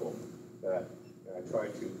photo album, that I try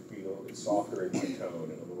to be a little bit softer in my tone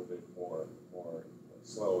and a little bit more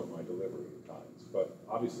slow in my delivery at times. But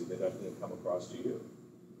obviously that doesn't come across to you.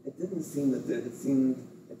 It didn't seem to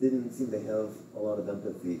have a lot of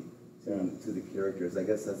empathy to the characters. I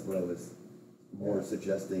guess that's what I was more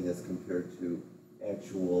suggesting as compared to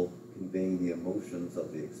actual conveying the emotions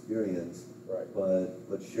of the experience, right.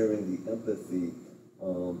 but sharing the empathy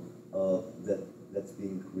that's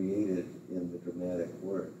being created in the dramatic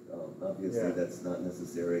work. Obviously, that's not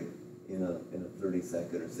necessary in a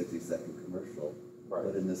 30-second or 60-second commercial, right.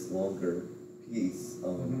 But in this longer piece,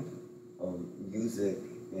 music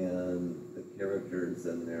and the characters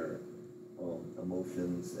and their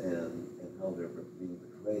emotions and how they're being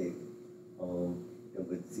portrayed, it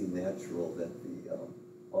would seem natural that the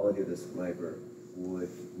audio describer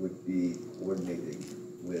would be coordinating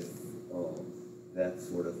with that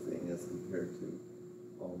sort of thing as compared to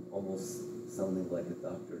almost sounding like a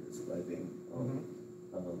doctor describing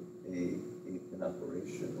an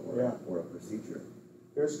operation or a procedure.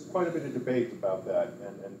 There's quite a bit of debate about that,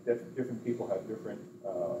 and different people have different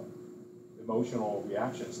emotional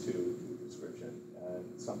reactions to the description,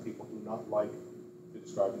 and some people do not like the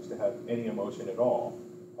describers to have any emotion at all.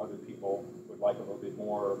 Other people would like a little bit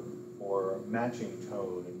more matching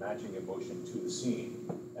tone and matching emotion to the scene,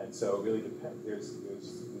 and so it really depends. There's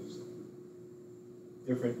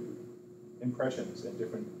different impressions and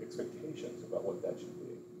different expectations about what that should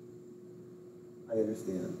be. I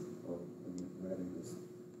understand. I'm writing this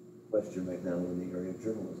question right now in the area of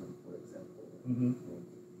journalism, for example. Mm-hmm.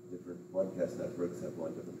 Different podcast networks have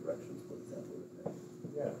gone different directions, for example.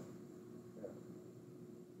 Yeah.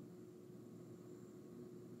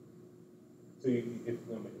 So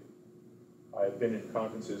I've been in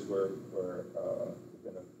conferences where there's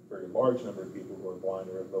been a very large number of people who are blind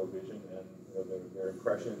or have low vision, and their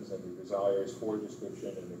impressions and their desires for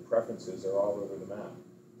description and their preferences are all over the map.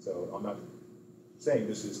 So I'm not saying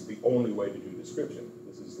this is the only way to do description.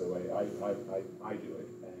 This is the way I do it,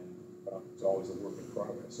 and it's always a work in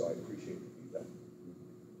progress. So I appreciate the feedback.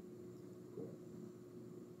 Cool.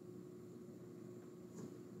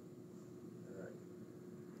 All right.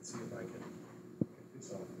 Let's see if I can get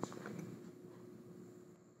this off the screen.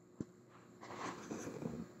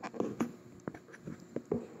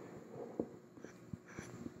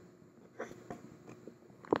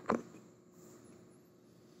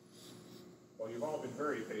 Well, you've all been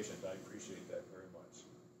very patient. I appreciate that very much.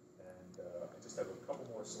 And I just have a couple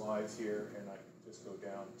more slides here, and I can just go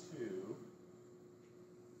down to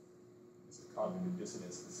this is cognitive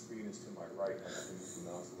dissonance. The screen is to my right, and I have to move the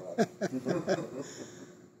mouse left.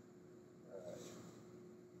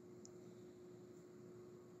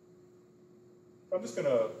 I'm just going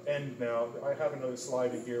to end now. I have another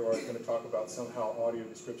slide in here where I'm going to talk about somehow audio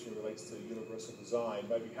description relates to universal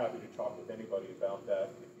design. I'd be happy to talk with anybody about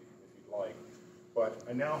that if you'd like. But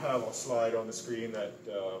I now have a slide on the screen that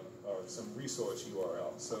are some resource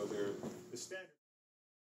URLs. So they're the standard.